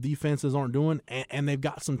Big 12 defenses aren't doing, and they've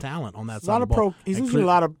got some talent on that A side lot of of the ball. he's And using a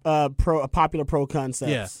lot of popular pro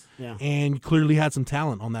concepts. yeah. And clearly had some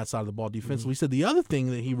talent on that side of the ball defensively. He said the other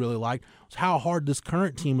thing that he really liked was how hard this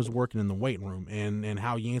current team is working in the weight room and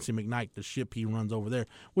how Yancey McKnight, the ship he runs over there,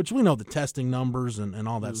 which we know the testing numbers and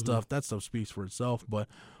all that stuff, that stuff speaks for itself. But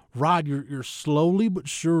Rod, you're slowly but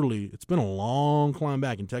surely, it's been a long climb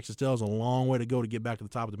back, and Texas still has a long way to go to get back to the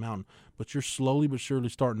top of the mountain, but you're slowly but surely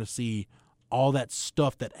starting to see all that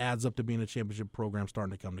stuff that adds up to being a championship program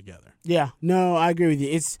starting to come together. Yeah, no, I agree with you.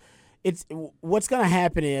 It's what's going to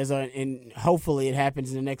happen is, and hopefully it happens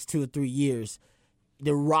in the next 2 or 3 years,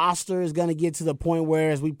 the roster is going to get to the point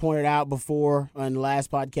where, as we pointed out before on the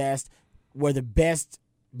last podcast, where the best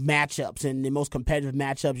matchups and the most competitive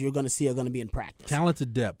matchups you're going to see are going to be in practice.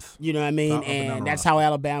 Talented depth. You know what I mean? Top up and down And the that's roster. how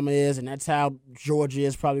Alabama is, and that's how Georgia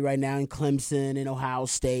is probably right now, and Clemson and Ohio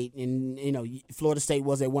State, and Florida State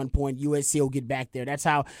was at one point. USC will get back there. That's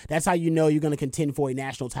how you know you're going to contend for a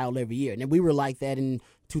national title every year. And we were like that in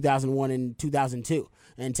 2001 and 2002,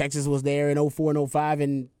 and Texas was there in 04 and 05,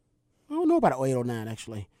 and I don't know about 08, 09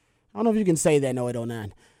 actually. I don't know if you can say that in 08,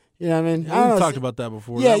 09. You know what I mean? I don't We've know. talked about that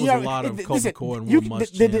before. That was a lot of Colt listen, McCoy and you- Will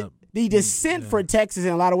Muschamp. the descent for Texas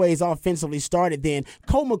in a lot of ways offensively started then.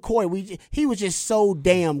 Colt McCoy, he was just so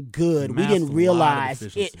damn good. We Masked didn't a lot of realize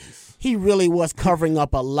it. deficiencies. He really was covering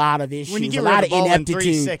up a lot of issues, When you get a lot rid of of the ball in 3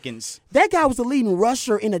 ineptitude. seconds. That guy was the leading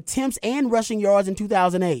rusher in attempts and rushing yards in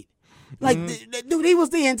 2008. Like, dude, he was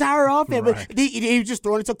the entire offense. Right. But he was just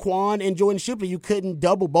throwing it to Quan and Jordan Shipley. You couldn't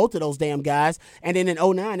double both of those damn guys. And then in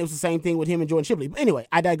 09, it was the same thing with him and Jordan Shipley. But anyway,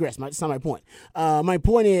 I digress. That's not my point. My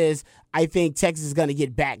point is, I think Texas is going to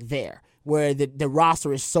get back there where the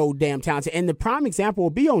roster is so damn talented. And the prime example will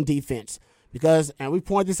be on defense. Because, and we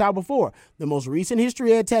pointed this out before, the most recent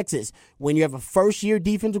history at Texas, when you have a first-year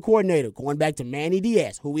defensive coordinator, going back to Manny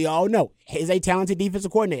Diaz, who we all know is a talented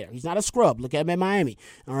defensive coordinator. He's not a scrub. Look at him at Miami.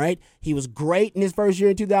 All right? He was great in his first year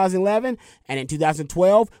in 2011, and in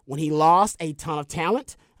 2012, when he lost a ton of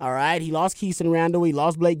talent, all right, he lost Keeson Randall, he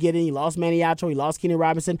lost Blake Gideon, he lost Manny Acho, he lost Kenny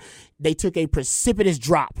Robinson. They took a precipitous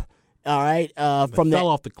drop. All right, from fell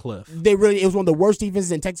off the cliff. It was one of the worst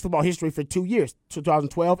defenses in Texas football history for 2 years,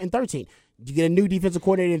 2012 and 13. You get a new defensive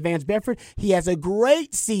coordinator in Vance Bedford. He has a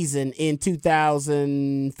great season in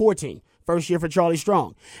 2014. First year for Charlie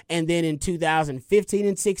Strong. And then in 2015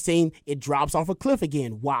 and 16, it drops off a cliff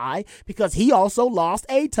again. Why? Because he also lost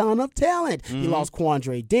a ton of talent. He lost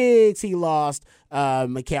Quandre Diggs. He lost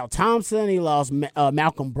Mikael Thompson. He lost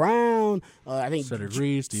Malcolm Brown. I think Cedric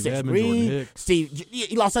Reed, Steve Edmonds, Jordan Hicks.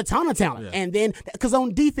 He lost a ton of talent. Yeah. And then, because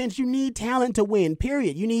on defense, you need talent to win,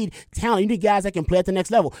 period. You need talent. You need guys that can play at the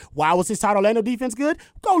next level. Why was this Todd Orlando defense good?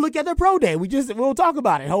 Go look at their pro day. We'll talk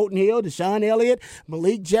about it. Holton Hill, Deshaun Elliott,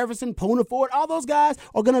 Malik Jefferson, Poona Ford, all those guys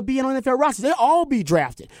are going to be on NFL rosters. They'll all be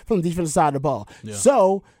drafted from the defensive side of the ball. Yeah.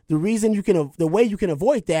 So the way you can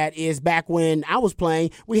avoid that is back when I was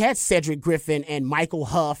playing, we had Cedric Griffin and Michael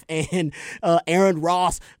Huff and Aaron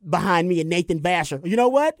Ross behind me and Nathan Vasher. You know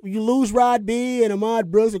what? You lose Rod B and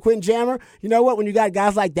Ahmad Brooks and Quentin Jammer. You know what? When you got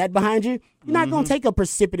guys like that behind you, you're not going to take a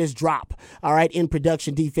precipitous drop, all right, in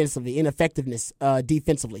production defensively, in effectiveness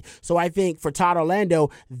defensively. So I think for Todd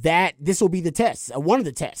Orlando, that this will be the test, one of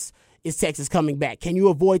the tests. Is Texas coming back? Can you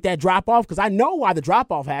avoid that drop-off? Because I know why the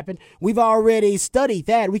drop-off happened. We've already studied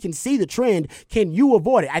that. We can see the trend. Can you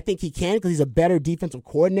avoid it? I think he can because he's a better defensive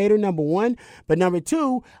coordinator, number one. But number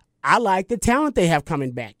two, I like the talent they have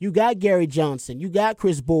coming back. You got Gary Johnson. You got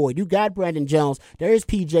Chris Boyd. You got Brandon Jones. There is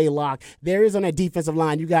P.J. Locke. There is on that defensive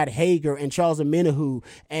line. You got Hager and Charles Omenihu.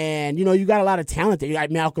 And, you got a lot of talent there. You got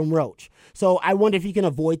Malcolm Roach. So I wonder if he can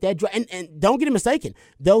avoid that. And don't get it mistaken.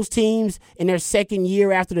 Those teams in their second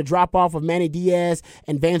year after the drop-off of Manny Diaz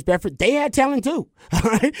and Vance Bedford, they had talent too. All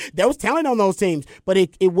right? There was talent on those teams, but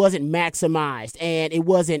it wasn't maximized, and it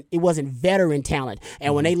wasn't veteran talent.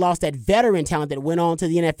 And when they lost that veteran talent that went on to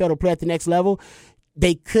the NFL to play at the next level,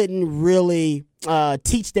 they couldn't really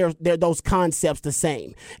teach those concepts the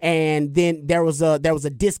same, and then there was a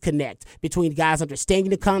disconnect between guys understanding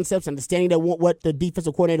the concepts, understanding what the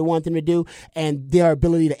defensive coordinator wanted them to do, and their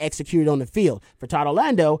ability to execute it on the field. For Todd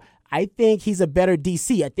Orlando, I think he's a better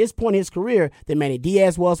DC at this point in his career than Manny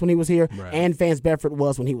Diaz was when he was here, right, and Vance Bedford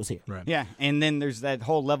was when he was here. Right. Yeah, and then there's that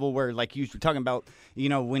whole level where, like you were talking about,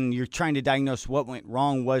 when you're trying to diagnose what went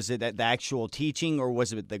wrong, was it at the actual teaching or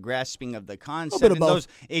was it the grasping of the concept? A bit of both.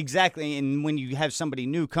 Exactly, and when you have somebody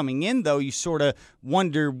new coming in, though, you sort of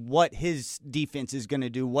wonder what his defense is going to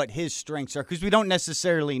do, what his strengths are, because we don't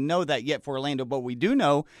necessarily know that yet for Orlando. But what we do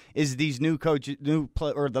know is these new coaches,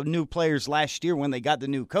 the new players last year when they got the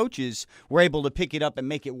new coaches, were able to pick it up and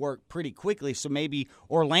make it work pretty quickly. So maybe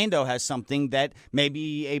Orlando has something that may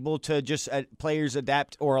be able to just players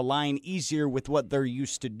adapt or align easier with what they're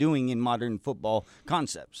used to doing in modern football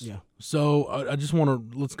concepts. Yeah. So I just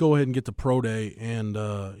want to let's go ahead and get to Pro Day, and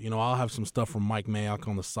I'll have some stuff from Mike Mayock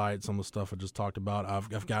on the site, some of the stuff I just talked about.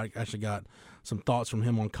 I've actually got some thoughts from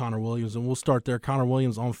him on Connor Williams, and we'll start there. Connor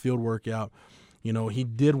Williams on field workout. He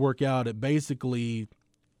did work out at basically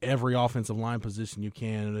every offensive line position you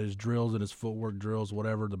can, and his drills and his footwork drills,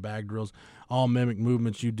 whatever, the bag drills, all mimic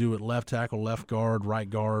movements you do at left tackle, left guard, right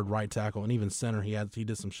tackle, and even center. He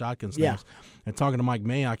did some shotgun snaps. Yeah. And talking to Mike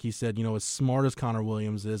Mayock, he said, as smart as Connor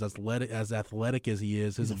Williams is, as athletic as he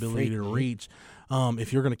is, his ability to reach,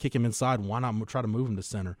 if you're going to kick him inside, why not try to move him to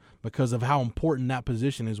center? Because of how important that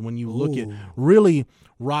position is when you look at really,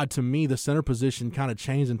 Rod, to me, the center position kind of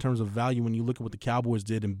changed in terms of value when you look at what the Cowboys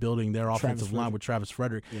did in building their offensive line with Travis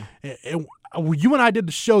Frederick. Yeah. You and I did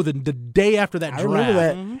the show the day after that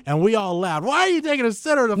draft, and we all laughed. Why are you taking a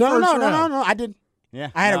center in the first round? No, I did. Yeah,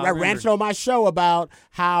 I had a rant on my show about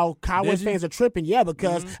how Cowboys fans are tripping. Yeah,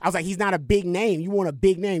 because I was like, he's not a big name. You want a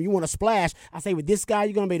big name. You want a splash. I say, with this guy,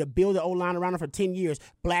 you're going to be able to build the O-line around him for 10 years.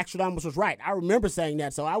 Blackstreet was right. I remember saying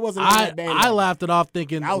that, so I wasn't in that band. I laughed it off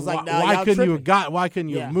thinking, I was like, no, why couldn't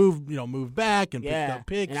you have moved back and picked up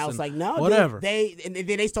picks? And I was like, no, whatever. And then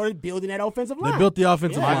they started building that offensive line. They built the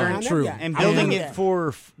offensive line, true. And building it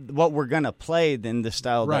for what we're going to play than the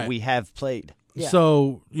style that we have played. Yeah.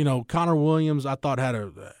 So, Connor Williams, I thought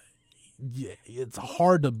it's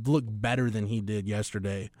hard to look better than he did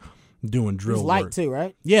yesterday. doing drill He's light work. too,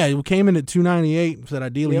 right? Yeah, he came in at 298. Said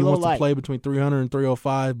ideally Yeah, he a wants little to play between 300 and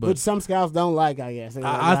 305. But Which some scouts don't like, I guess.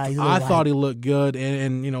 I thought he looked good.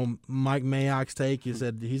 And you know, Mike Mayock's take, he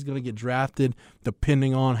said he's going to get drafted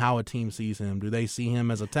depending on how a team sees him. Do they see him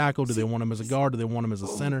as a tackle? Do they want him as a guard? Do they want him as a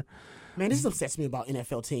center? Man, this upsets me about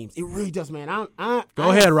NFL teams. It really does, man.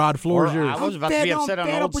 Go ahead, Rod. Floor is yours. I was about to be upset on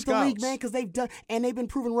fed old up with the league, scouts. man, because they've been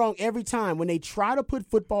proven wrong every time when they try to put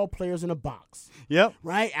football players in a box. Yep.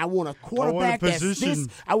 Right? I want a quarterback that's this.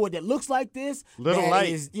 That looks like this. Little that light.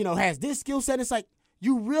 is, has this skill set. It's like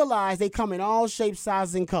you realize they come in all shapes,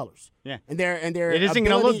 sizes, and colors. Yeah. And their It isn't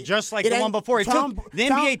going to look just like the one before. It took the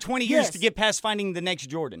NBA 20 years to get past finding the next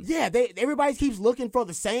Jordan. Yeah, everybody keeps looking for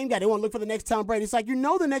the same guy. They want to look for the next Tom Brady. It's like,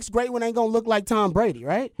 the next great one ain't going to look like Tom Brady,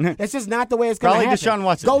 right? That's just not the way it's going to happen. Probably Deshaun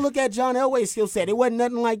Watson. Go look at John Elway's skill set. It wasn't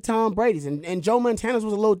nothing like Tom Brady's. And Joe Montana's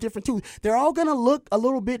was a little different, too. They're all going to look a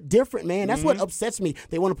little bit different, man. That's what upsets me.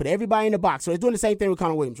 They want to put everybody in the box. So they're doing the same thing with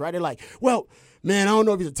Connor Williams, right? They're like, well, man, I don't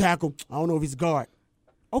know if he's a tackle. I don't know if he's a guard.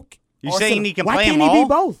 Okay. You're saying he can play Why them can't all? he be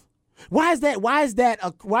both? Why is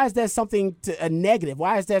that something a negative?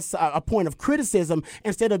 Why is that a point of criticism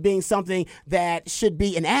instead of being something that should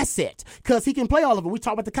be an asset? Because he can play all of it. We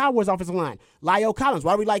talk about the Cowboys offensive line. La'el Collins.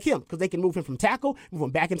 Why do we like him? Because they can move him from tackle, move him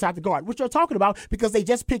back inside the guard, which they're talking about because they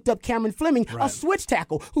just picked up Cameron Fleming, a switch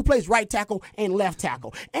tackle who plays right tackle and left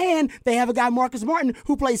tackle. And they have a guy, Marcus Martin,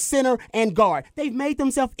 who plays center and guard. They've made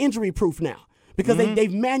themselves injury-proof now. Because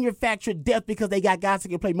they've manufactured depth because they got guys that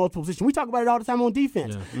can play multiple positions. We talk about it all the time on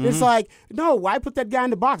defense. Yeah. It's like, no, why put that guy in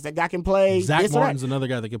the box? That guy can play Zach this Martin's or that. another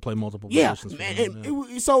guy that can play multiple positions.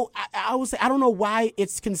 So I would say, I don't know why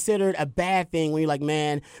it's considered a bad thing when you're like,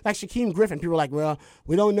 man, like Shaquem Griffin. People are like, well,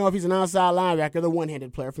 we don't know if he's an outside linebacker, the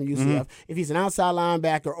one-handed player from UCF, if he's an outside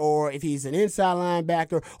linebacker or if he's an inside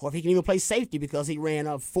linebacker or if he can even play safety because he ran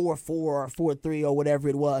a 4.4 or 4.3 or whatever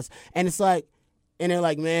it was. And it's like, and they're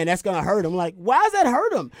like, man, that's going to hurt him. I'm like, why does that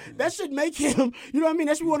hurt him? That should make him, you know what I mean?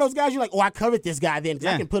 That should be one of those guys you're like, I covered this guy then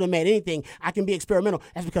because I can put him at anything. I can be experimental.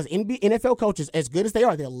 That's because NFL coaches, as good as they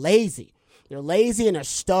are, they're lazy. They're lazy and they're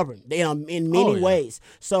stubborn in many ways.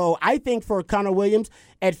 So I think for Connor Williams,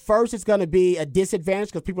 at first it's going to be a disadvantage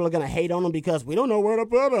because people are going to hate on him because we don't know where to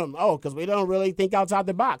put him. Because we don't really think outside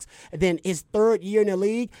the box. And then his third year in the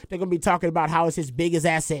league, they're going to be talking about how it's his biggest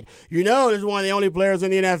asset. This is one of the only players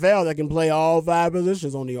in the NFL that can play all 5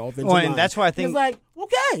 positions on the offensive line. And that's why I think it's like,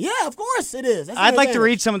 okay, yeah, of course it is. I'd like to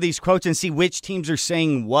read some of these quotes and see which teams are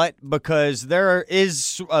saying what, because there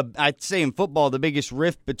is, I'd say in football, the biggest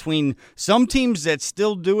rift between some teams that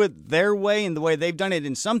still do it their way and the way they've done it,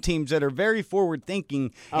 and some teams that are very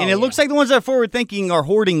forward-thinking. And it looks like the ones that are forward-thinking are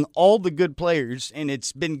hoarding all the good players, and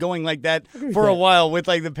it's been going like that for a while with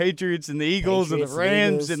like the Patriots and the Eagles and the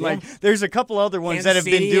Rams, and like there's a couple other ones that have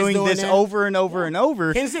been doing this over and over and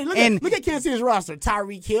over. Kansas City, look at Kansas City's roster.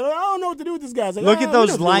 Tyreek Hill, I don't know what to do with this guy. Like, look at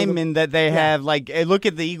those linemen that they have. Like, look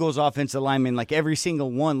at the Eagles' offensive linemen. Like every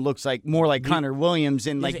single one looks like more like Connor Williams,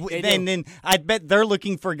 and like, and then I bet they're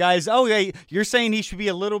looking for guys. Oh, hey, you're saying he should be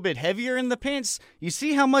a little bit heavier in the pants? You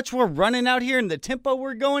see how much we're running out here and the tempo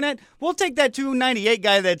we're going at? We'll take that 298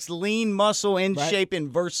 guy that's lean, muscle, in shape, and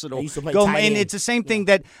versatile. And it's the same thing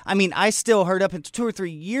that I still heard up until 2 or 3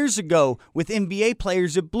 years ago with NBA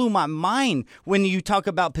players. It blew my mind when you talk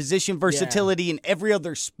about position versatility in every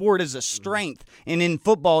other sport as a strength, and in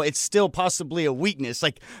football, it's still possibly a weakness.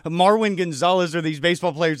 Like Marwin Gonzalez or these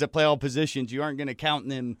baseball players that play all positions, you aren't going to count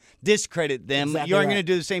them, discredit them. Exactly you aren't going to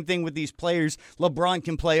do the same thing with these players. LeBron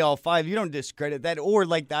can play all 5. You don't discredit that. Or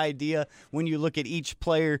like the idea when you look at each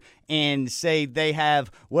player and say they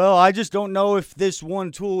have, well, I just don't know if this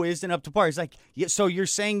one tool isn't up to par. It's like, so you're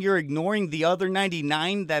saying you're ignoring the other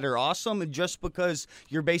 99 that are awesome just because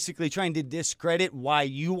you're basically trying to discredit why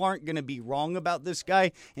you aren't going to be wrong about this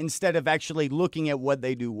guy instead of actually looking at what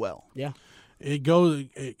they do well. Yeah.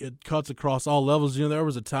 It cuts across all levels. There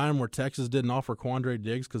was a time where Texas didn't offer Quandre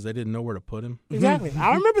Diggs because they didn't know where to put him. Exactly.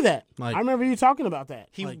 I remember that. I remember you talking about that.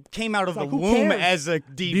 He came out of the womb as a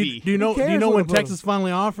DB. Do you know when Texas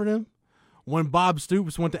finally offered him? When Bob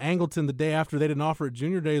Stoops went to Angleton the day after they didn't offer it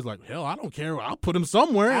junior day, he's like, hell, I don't care. I'll put him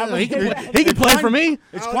somewhere. He can play for me.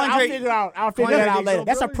 I'll figure it out later.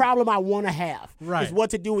 That's a problem I want to have. Right. Is what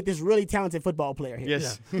to do with this really talented football player here.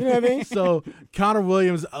 Yes. You know what I mean? So Connor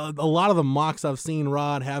Williams, a lot of the mocks I've seen,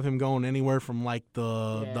 Rod, have him going anywhere from like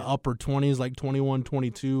the upper 20s, like 21,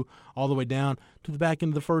 22, all the way down to the back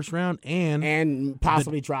end of the first round and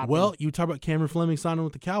possibly dropping. Well, you talk about Cameron Fleming signing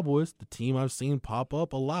with the Cowboys. The team I've seen pop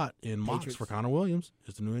up a lot in mocks for Connor Williams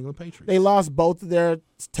is the New England Patriots. They lost both of their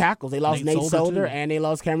tackles. They lost Nate Solder too. and they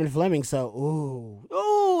lost Cameron Fleming. So,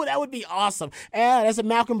 ooh, that would be awesome. Yeah, there's a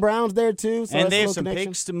Malcolm Brown's there too. So and they have some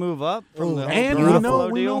picks to move up from the and we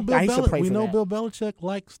know Bill Belichick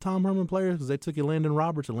likes Tom Herman players because they took Landon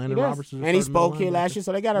Roberts and Landon Roberts is and he spoke here last year,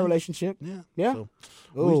 so they got a relationship. Yeah. So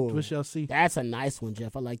we shall see. That's a nice one,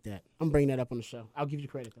 Jeff. I like that. I'm bringing that up on the show. I'll give you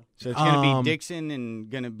credit though. So it's going to be Dixon and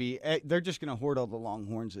going to be. They're just going to hoard all the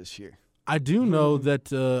Longhorns this year. I do know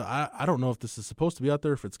that I don't know if this is supposed to be out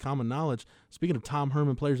there, if it's common knowledge. Speaking of Tom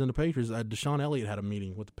Herman players in the Patriots, Deshaun Elliott had a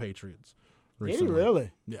meeting with the Patriots recently. Did he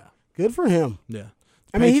really? Yeah. Good for him. Yeah.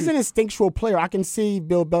 I mean, he's an instinctual player. I can see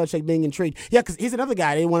Bill Belichick being intrigued. Yeah, because he's another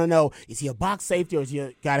guy. They want to know, is he a box safety or is he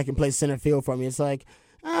a guy that can play center field for me? It's like,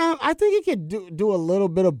 I think he could do a little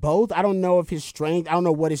bit of both. I don't know if his strength, I don't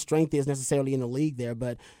know what his strength is necessarily in the league there,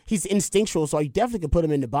 but he's instinctual, so you definitely could put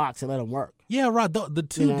him in the box and let him work. Yeah, right. The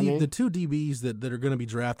two DBs that are going to be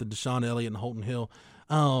drafted, Deshaun Elliott and Holton Hill,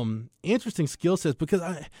 interesting skill sets because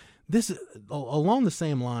this along the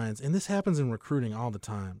same lines, and this happens in recruiting all the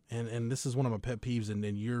time, and this is one of my pet peeves, and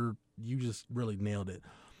you just really nailed it.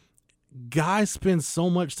 Guys spend so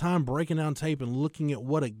much time breaking down tape and looking at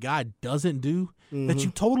what a guy doesn't do that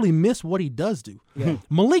you totally miss what he does do. Yeah.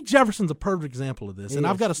 Malik Jefferson's a perfect example of this, and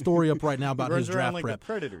I've got a story up right now about his draft prep.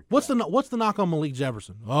 What's the knock on Malik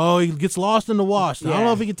Jefferson? Oh, he gets lost in the wash. I don't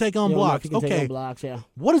know if he can take on blocks. Take on blocks,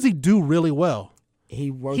 what does he do really well?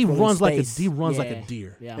 He runs like a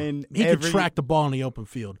deer. Yeah. And he can track the ball in the open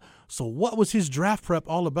field. So what was his draft prep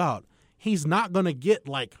all about? He's not going to get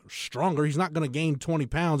stronger. He's not going to gain 20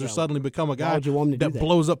 pounds or suddenly become a guy that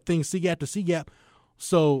blows up things C-gap to C-gap.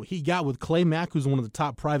 So he got with Clay Mack, who's one of the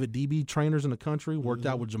top private DB trainers in the country, worked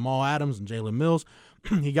out with Jamal Adams and Jalen Mills.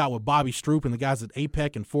 He got with Bobby Stroop and the guys at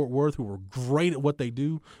APEC and Fort Worth who were great at what they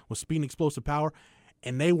do with speed and explosive power.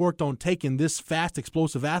 And they worked on taking this fast,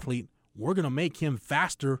 explosive athlete. We're going to make him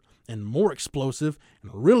faster and more explosive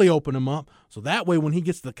and really open him up. So that way when he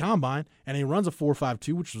gets to the combine and he runs a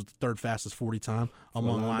 4.52, which was the third fastest 40 time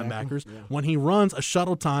among linebackers, when he runs a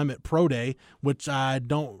shuttle time at Pro Day, which I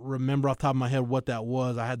don't remember off the top of my head what that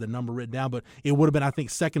was. I had the number written down, but it would have been, I think,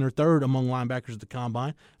 second or third among linebackers at the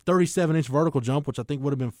combine. 37-inch vertical jump, which I think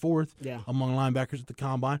would have been fourth among linebackers at the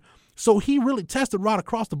combine. So he really tested right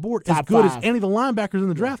across the board as good as any of the linebackers in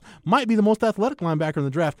the draft. Might be the most athletic linebacker in the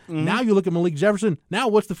draft. Now you look at Malik Jefferson. Now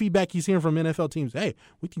what's the feedback he's hearing from NFL teams? Hey,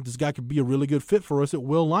 we think this guy could be a really good fit for us at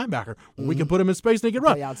will linebacker. We can put him in space and he can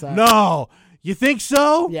run. No. You think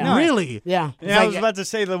so? Yeah. No. Really? Yeah. I was about to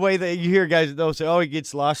say the way that you hear guys, they'll say, he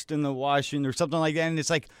gets lost in the washing or something like that. And it's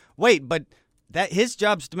like, wait, but that his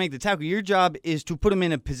job's to make the tackle. Your job is to put him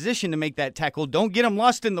in a position to make that tackle. Don't get him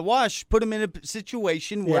lost in the wash. Put him in a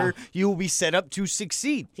situation where you will be set up to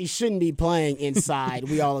succeed. He shouldn't be playing inside.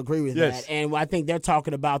 We all agree with that. And I think they're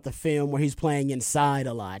talking about the film where he's playing inside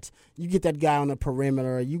a lot. You get that guy on the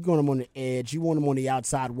perimeter. You want him on the edge. You want him on the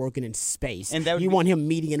outside working in space. And you want him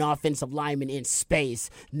meeting an offensive lineman in space,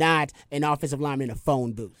 not an offensive lineman in a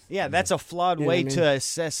phone booth. Yeah, that's a flawed way to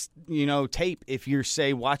assess, tape. If you're,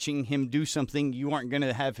 say, watching him do something you aren't going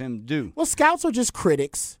to have him do. Well, scouts are just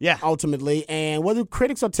critics, ultimately. And whether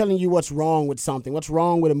critics are telling you what's wrong with something, what's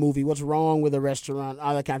wrong with a movie, what's wrong with a restaurant,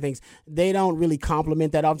 all that kind of things, they don't really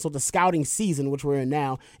compliment that. Also, the scouting season, which we're in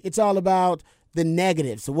now, it's all about the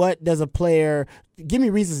negatives. What does a player – give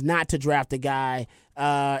me reasons not to draft a guy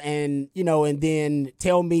and then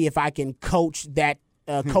tell me if I can coach that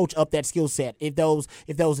coach up that skill set. If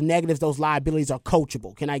those negatives, those liabilities are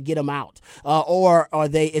coachable, can I get them out? Or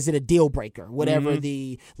is it a deal breaker? Whatever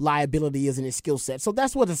the liability is in his skill set. So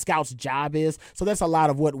that's what the scout's job is. So that's a lot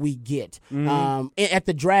of what we get. At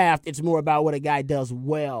the draft, it's more about what a guy does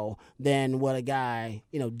well than what a guy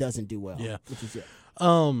doesn't do well. Yeah. Which is it.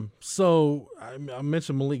 So I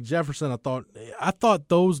mentioned Malik Jefferson. I thought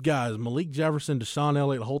those guys, Malik Jefferson, Deshaun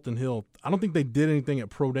Elliott, Holton Hill, I don't think they did anything at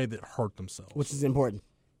Pro Day that hurt themselves. Which is important.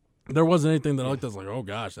 There wasn't anything that I looked at like, oh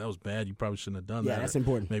gosh, that was bad. You probably shouldn't have done that. Yeah, that's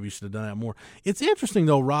important. Maybe you should have done that more. It's interesting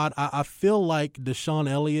though, Rod. I feel like Deshaun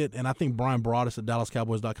Elliott, and I think Brian Broaddus at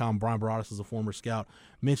DallasCowboys.com, Brian Broaddus is a former scout,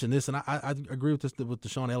 mentioned this, and I agree with this with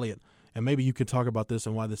Deshaun Elliott, and maybe you could talk about this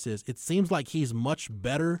and why this is. It seems like he's much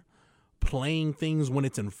better playing things when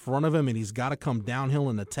it's in front of him and he's got to come downhill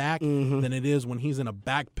and attack than it is when he's in a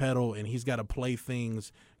back pedal and he's got to play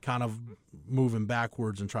things kind of moving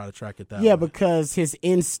backwards and try to track it that way. Yeah, because his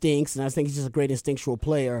instincts, and I think he's just a great instinctual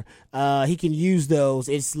player, he can use those.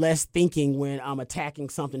 It's less thinking when I'm attacking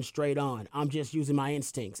something straight on. I'm just using my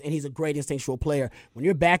instincts, and he's a great instinctual player. When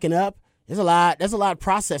you're backing up, There's a lot of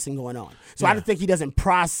processing going on. So I don't think he doesn't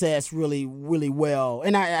process really, really well.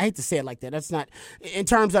 And I hate to say it like that. That's not in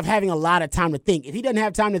terms of having a lot of time to think. If he doesn't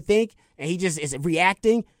have time to think and he just is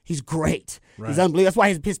reacting, he's great. Right. He's unbelievable. That's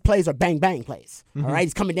why his plays are bang bang plays. All right,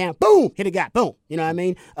 he's coming down, boom, hit a guy, boom. You know what I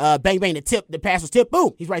mean? Bang bang, the pass was tipped,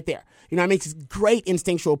 boom, he's right there. You know what I mean? He's a great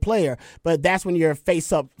instinctual player, but that's when you're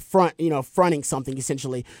face up front, fronting something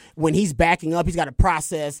essentially. When he's backing up, he's got to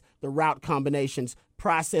process the route combinations,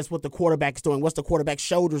 process what the quarterback is doing. What's the quarterback's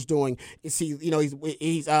shoulders doing? Is he,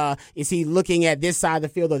 is he looking at this side of the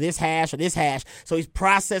field or this hash or this hash? So he's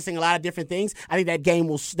processing a lot of different things. I think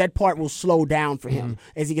that part will slow down for him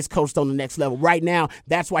as he gets coached on the next level. Right now,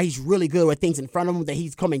 that's why he's really good with things in front of him that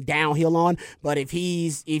he's coming downhill on. But if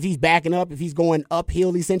he's backing up, if he's going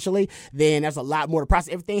uphill essentially, then there's a lot more to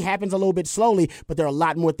process. Everything happens a little bit slowly, but there are a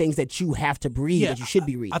lot more things that you have to read that you should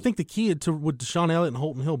be reading. I think the key with DeShon Elliott and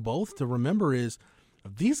Holton Hill both to remember is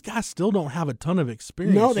these guys still don't have a ton of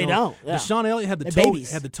experience. No, they don't. Yeah. DeShon Elliott had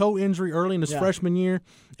the toe injury early in his freshman year,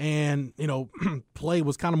 and Play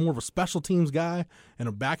was kind of more of a special teams guy and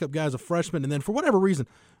a backup guy as a freshman. And then for whatever reason,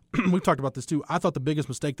 we've talked about this too. I thought the biggest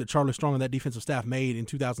mistake that Charlie Strong and that defensive staff made in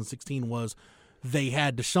 2016 was they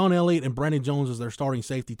had DeShon Elliott and Brandon Jones as their starting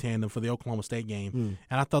safety tandem for the Oklahoma State game.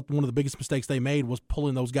 And I thought one of the biggest mistakes they made was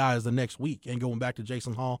pulling those guys the next week and going back to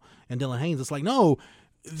Jason Hall and Dylan Haynes. It's like, no,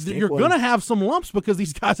 you're going to have some lumps because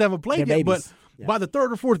these guys haven't played yet. But by the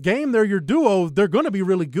third or fourth game, they're your duo. They're going to be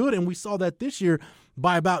really good. And we saw that this year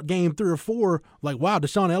by about game 3 or 4. Like, wow,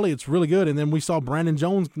 DeShon Elliott's really good. And then we saw Brandon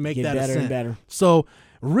Jones make that better ascent. and better. So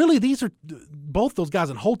really, these are both those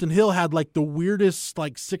guys. And Holton Hill had like the weirdest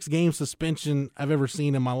 6-game suspension I've ever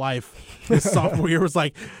seen in my life. His sophomore year was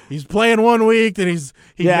like he's playing 1 week, then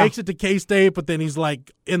he makes it to K-State, but then he's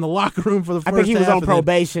like in the locker room for the first half. I think he was on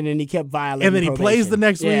probation and he kept violating. And then he probation. plays the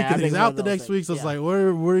next week and he's out the next week. So it's like, what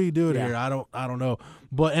are you doing here? I don't know.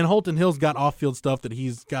 And Holton Hill's got off-field stuff that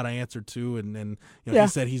he's got to answer to, and he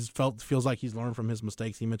said feels like he's learned from his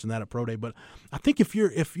mistakes. He mentioned that at Pro Day. But I think if you're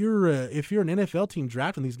an NFL team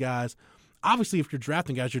drafting these guys, obviously if you're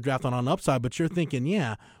drafting guys, you're drafting on upside. But you're thinking,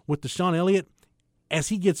 with DeShon Elliott, as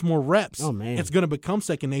he gets more reps, it's going to become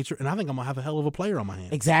second nature, and I think I'm going to have a hell of a player on my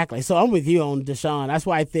hands. Exactly. So I'm with you on DeShon. That's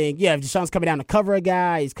why I think, if DeShon's coming down to cover a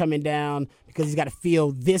guy, he's coming down because he's got to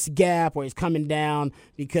fill this gap, or he's coming down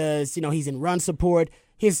because, he's in run support.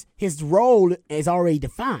 His role is already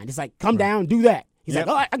defined. It's like, come down, do that. He's like,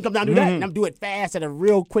 I can come down and do that, and I'm doing it fast at a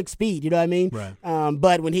real quick speed. You know what I mean? Right.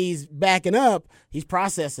 But when he's backing up, he's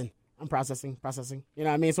processing. I'm processing. You know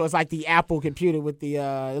what I mean? So it's like the Apple computer with the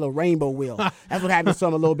little rainbow wheel. That's what happens to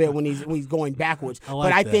him a little bit when he's going backwards.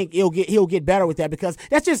 I think he'll get better with that, because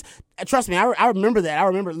that's just, trust me, I remember that. I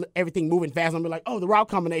remember everything moving fast. I'm like, the route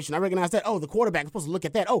combination. I recognize that. The quarterback is supposed to look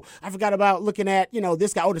at that. I forgot about looking at,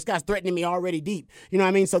 this guy. This guy's threatening me already deep. You know what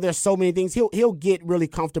I mean? So there's so many things. He'll get really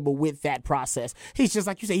comfortable with that process. He's just,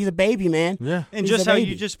 like you say, he's a baby, man. Yeah. And just how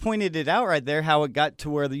you just pointed it out right there, how it got to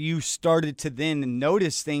where you started to then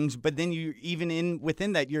notice things, but then you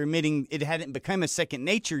within that you're admitting it hadn't become a second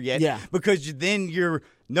nature yet. Yeah. Because then you're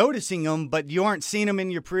noticing them, but you aren't seeing them in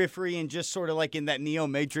your periphery, and just sort of like in that Neo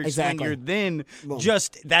Matrix. Exactly. When you're then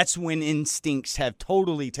that's when instincts have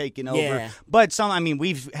totally taken over. Yeah. But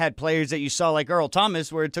we've had players that you saw like Earl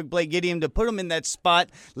Thomas, where it took Blake Gideon to put him in that spot,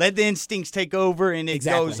 let the instincts take over, and it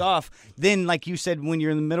goes off. Then, like you said, when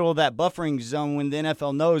you're in the middle of that buffering zone, when the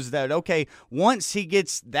NFL knows that, okay, once he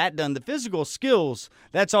gets that done, the physical skills,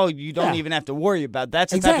 that's all you don't even have to worry about.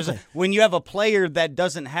 That's the type of, when you have a player that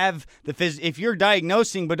doesn't have the if you're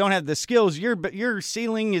diagnosing but don't have the skills, your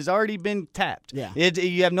ceiling has already been tapped. Yeah.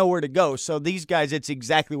 You have nowhere to go. So these guys, it's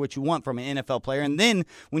exactly what you want from an NFL player. And then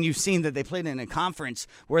when you've seen that they played in a conference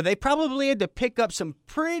where they probably had to pick up some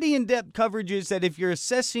pretty in-depth coverages, that if you're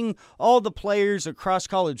assessing all the players across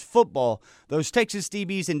college football, those Texas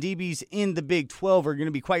DBs and DBs in the Big 12 are going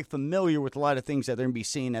to be quite familiar with a lot of things that they're going to be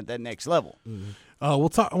seeing at that next level. Mm-hmm. I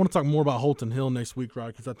want to talk more about Holton Hill next week, Rod,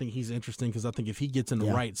 because I think he's interesting. Because I think if he gets in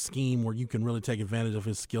the right scheme where you can really take advantage of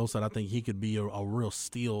his skill set, I think he could be a real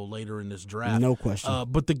steal later in this draft. No question.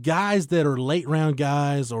 But the guys that are late round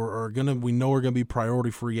guys or we know are going to be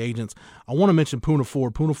priority free agents, I want to mention Poona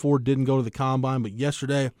Ford. Poona Ford didn't go to the combine, but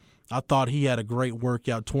yesterday I thought he had a great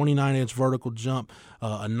workout, 29-inch vertical jump,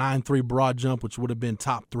 a 9.3 broad jump, which would have been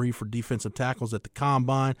top 3 for defensive tackles at the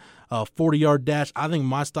combine, 40-yard dash. I think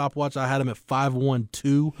my stopwatch, I had him at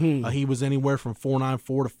 5.12. He was anywhere from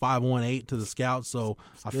 4.94 to 5.18 to the scout, so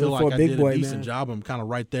I feel like I did a decent job. I'm kind of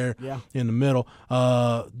right there in the middle.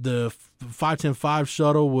 The 5.10.5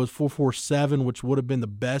 shuttle was 4.47, which would have been the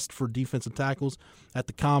best for defensive tackles at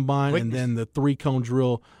the combine, and then the 3-cone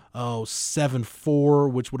drill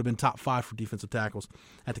 7'4", which would have been top 5 for defensive tackles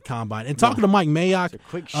at the combine. And talking to Mike Mayock,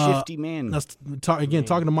 quick, shifty man.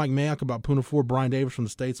 Talking to Mike Mayock about Poona Ford. Brian Davis from the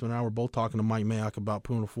Statesman and I were both talking to Mike Mayock about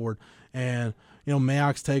Poona Ford, and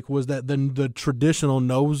Mayock's take was that the traditional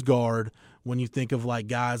nose guard, when you think of like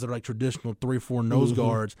guys that are like traditional 3-4 nose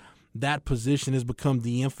guards, that position has become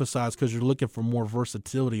de-emphasized because you're looking for more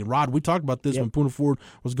versatility. And Rod, we talked about this when Poona Ford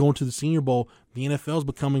was going to the Senior Bowl. The NFL is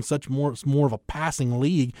becoming more of a passing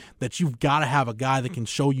league that you've got to have a guy that can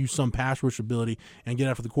show you some pass rush ability and get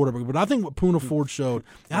after the quarterback. But I think what Poona Ford showed,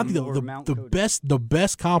 and I think the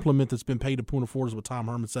best compliment that's been paid to Poona Ford is what Tom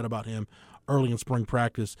Herman said about him early in spring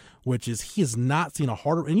practice, which is he has not seen a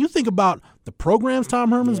harder. And you think about the programs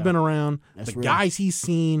Tom Herman's been around, guys he's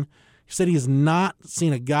seen. He said he has not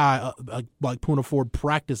seen a guy like Poona Ford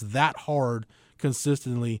practice that hard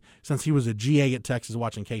consistently since he was a GA at Texas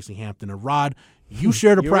watching Casey Hampton. And Rod, you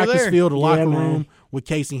shared a practice field, a locker room with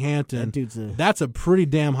Casey Hampton. That's a pretty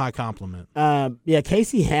damn high compliment.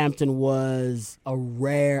 Casey Hampton was a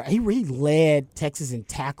rare – he led Texas in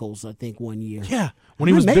tackles, I think, one year. Yeah, when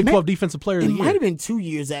he was Big 12 Defensive Player of the Year. It might have been 2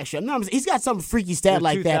 years, actually. He's got some freaky stat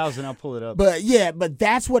like 2000, that. I'll pull it up. But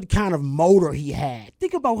that's what kind of motor he had.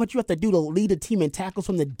 Think about what you have to do to lead a team in tackles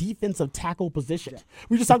from the defensive tackle position.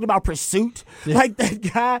 We just talked about pursuit. Like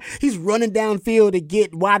that guy, he's running downfield to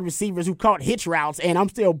get wide receivers who caught hitch routes, and I'm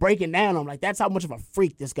still breaking down. I'm like, that's how much of a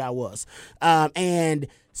freak this guy was. And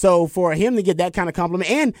so for him to get that kind of compliment,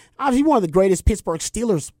 and obviously one of the greatest Pittsburgh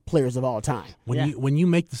Steelers players of all time. When you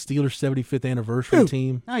make the Steelers' 75th anniversary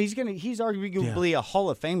team, no, he's arguably a Hall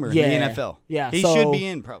of Famer in the NFL. Yeah, he should be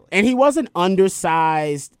in probably. And he wasn't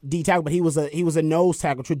undersized D tackle, but he was a nose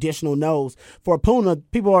tackle, traditional nose. For Poona,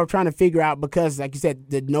 people are trying to figure out because, like you said,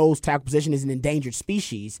 the nose tackle position is an endangered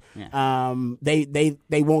species. Yeah. They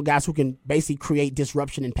want guys who can basically create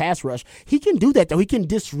disruption in pass rush. He can do that though. He can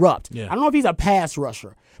disrupt. Yeah. I don't know if he's a pass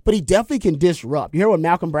rusher, but he definitely can disrupt. You hear what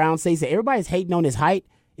Malcolm Brown says? That everybody's hating on his height.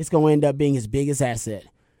 It's going to end up being his biggest asset.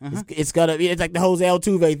 It's like the Jose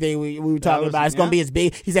Altuve thing we were talking about. It's going to be as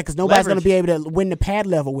big. He said because nobody's going to be able to win the pad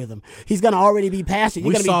level with him. He's going to already be passing.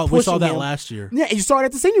 We saw that last year. Yeah, you saw it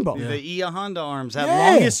at the Senior Bowl. The Ia Honda arms, that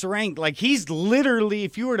longest rank. Like he's literally,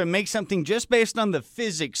 if you were to make something just based on the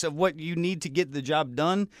physics of what you need to get the job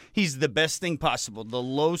done, he's the best thing possible. The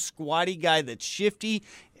low, squatty guy that's shifty.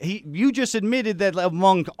 You just admitted that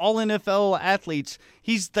among all NFL athletes,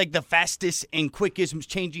 he's like the fastest and quickest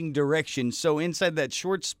changing direction. So inside that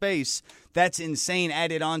short space, that's insane.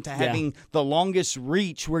 Added on to having the longest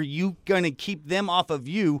reach where you're going to keep them off of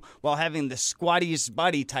you while having the squattiest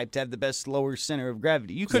body type to have the best lower center of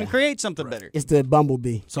gravity. You couldn't create something better. It's the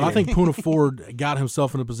bumblebee. So I think Poona Ford got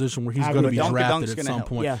himself in a position where he's going to be drafted at some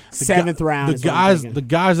point. Yeah. Seventh round. The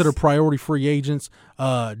guys that are priority free agents,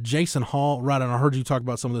 Jason Hall, right, and I heard you talk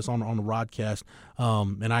about some of this on the Rodcast,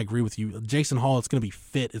 and I agree with you. Jason Hall, it's going to be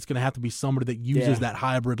fit. It's going to have to be somebody that uses that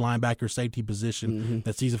hybrid linebacker safety position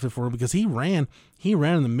that's easy fit for him because he ran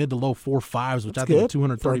in the mid to low 4.5s, which I think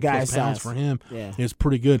 230 plus pounds for him is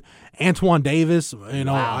pretty good. Antoine Davis,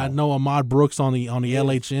 I know Ahmad Brooks on the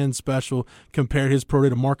LHN special compared his pro day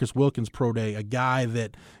to Marcus Wilkins' pro day, a guy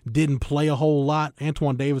that didn't play a whole lot.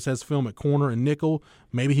 Antoine Davis has film at corner and nickel.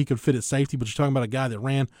 Maybe he could fit at safety, but you're talking about a guy that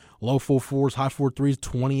ran low 4.4s, high 4.3s,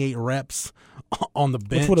 28 reps on the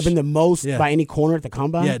bench. Which would have been the most by any corner at the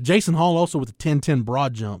combine. Yeah, Jason Hall also with a 10-10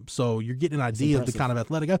 broad jump. So you're getting an idea of the kind of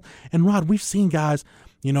athletic guy. And, Rod, we've seen guys,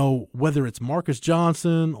 whether it's Marcus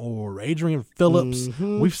Johnson or Adrian Phillips,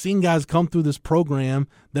 we've seen guys come through this program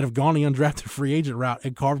that have gone the undrafted free agent route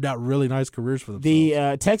and carved out really nice careers for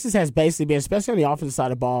themselves. Texas has basically been, especially on the offensive side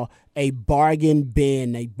of the ball, a bargain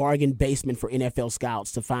basement for NFL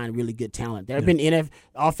scouts to find really good talent. There have been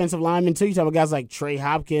offensive linemen too. You talk about guys like Trey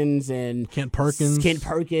Hopkins and Kent Perkins.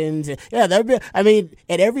 There have been. I mean,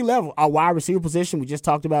 at every level, our wide receiver position. We just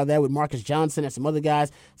talked about that with Marcus Johnson and some other guys.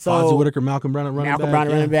 So Fonzie Whitaker, Malcolm Brown at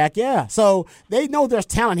running back. Yeah. So they know there's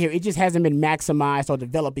talent here. It just hasn't been maximized or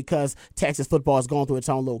developed because Texas football is going through its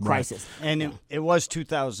own little crisis. And it was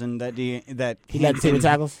 2000 that he led the team in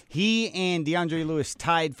tackles. He and DeAndre Lewis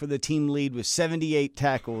tied for the team lead with 78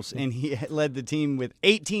 tackles, and he led the team with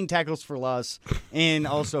 18 tackles for loss and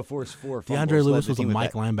also forced 4 fumbles. DeAndre Lewis was a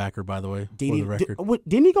Mike linebacker, by the way, for the record.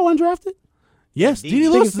 Didn't he go undrafted? Yes, D.D.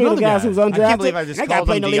 Lewis is another guy. Who was undrafted. I can't believe I just called him DeAndre. That guy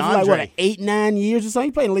played in the league for 8-9 years or so.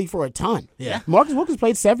 He played in the league for a ton. Yeah. Marcus Wilkins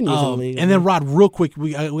played 7 years in the league. And then, Rod, real quick,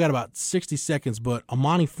 we got about 60 seconds, but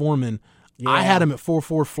Amani Foreman, I had him at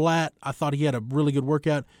 4.4 flat. I thought he had a really good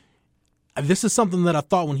workout. This is something that I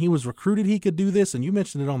thought when he was recruited he could do this, and you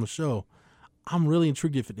mentioned it on the show. I'm really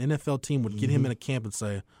intrigued if an NFL team would get him in a camp and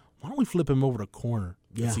say, why don't we flip him over to corner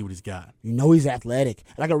Yeah. and see what he's got? You know he's athletic.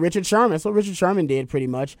 Like a Richard Sherman. That's what Richard Sherman did pretty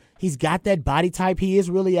much. He's got that body type. He is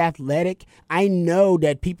really athletic. I know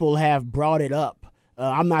that people have brought it up.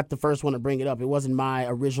 I'm not the first one to bring it up. It wasn't my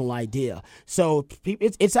original idea. So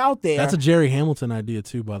it's out there. That's a Jerry Hamilton idea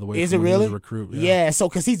too, by the way. Is it when he was really? a recruit. Yeah. So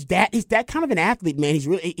because he's that kind of an athlete, man. He's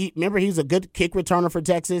really. Remember, he was a good kick returner for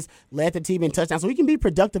Texas. Led the team in touchdowns, so he can be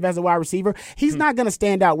productive as a wide receiver. He's not going to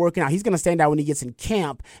stand out working out. He's going to stand out when he gets in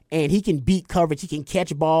camp, and he can beat coverage. He can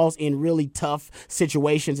catch balls in really tough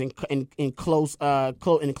situations in close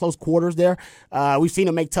quarters. There, we've seen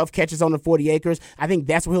him make tough catches on the 40 acres. I think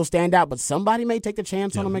that's where he'll stand out. But somebody may take the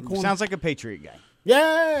chance on him at corner. Sounds like a Patriot guy.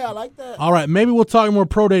 Yeah, I like that. All right, maybe we'll talk more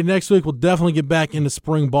pro day next week. We'll definitely get back into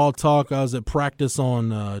spring ball talk. I was at practice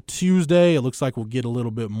on Tuesday. It looks like we'll get a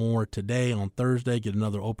little bit more today on Thursday, get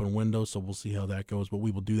another open window, so we'll see how that goes. But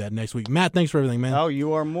we will do that next week. Matt, thanks for everything, man. Oh,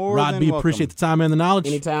 you are more Rod than B, welcome. appreciate the time and the knowledge.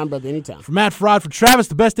 Anytime, brother, anytime. For Matt Fraud, for Travis,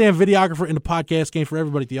 the best damn videographer in the podcast game, for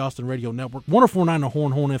everybody at the Austin Radio Network, 104.9 The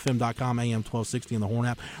Horn, hornfm.com, AM 1260 on the Horn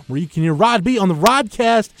app, where you can hear Rod B on the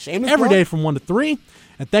Rodcast Shameless every plug. day from 1 to 3.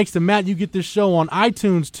 And thanks to Matt, you get this show on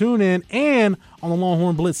iTunes, TuneIn, and on the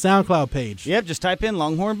Longhorn Blitz SoundCloud page. Yep, just type in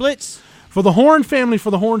Longhorn Blitz. For the Horn family,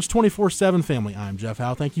 for the Horns 24/7 family, I'm Jeff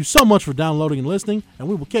Howe. Thank you so much for downloading and listening, and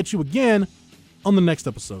we will catch you again on the next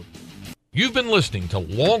episode. You've been listening to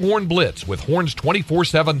Longhorn Blitz with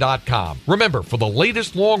horns247.com. Remember, for the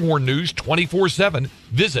latest Longhorn news 24/7,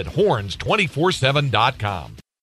 visit horns247.com.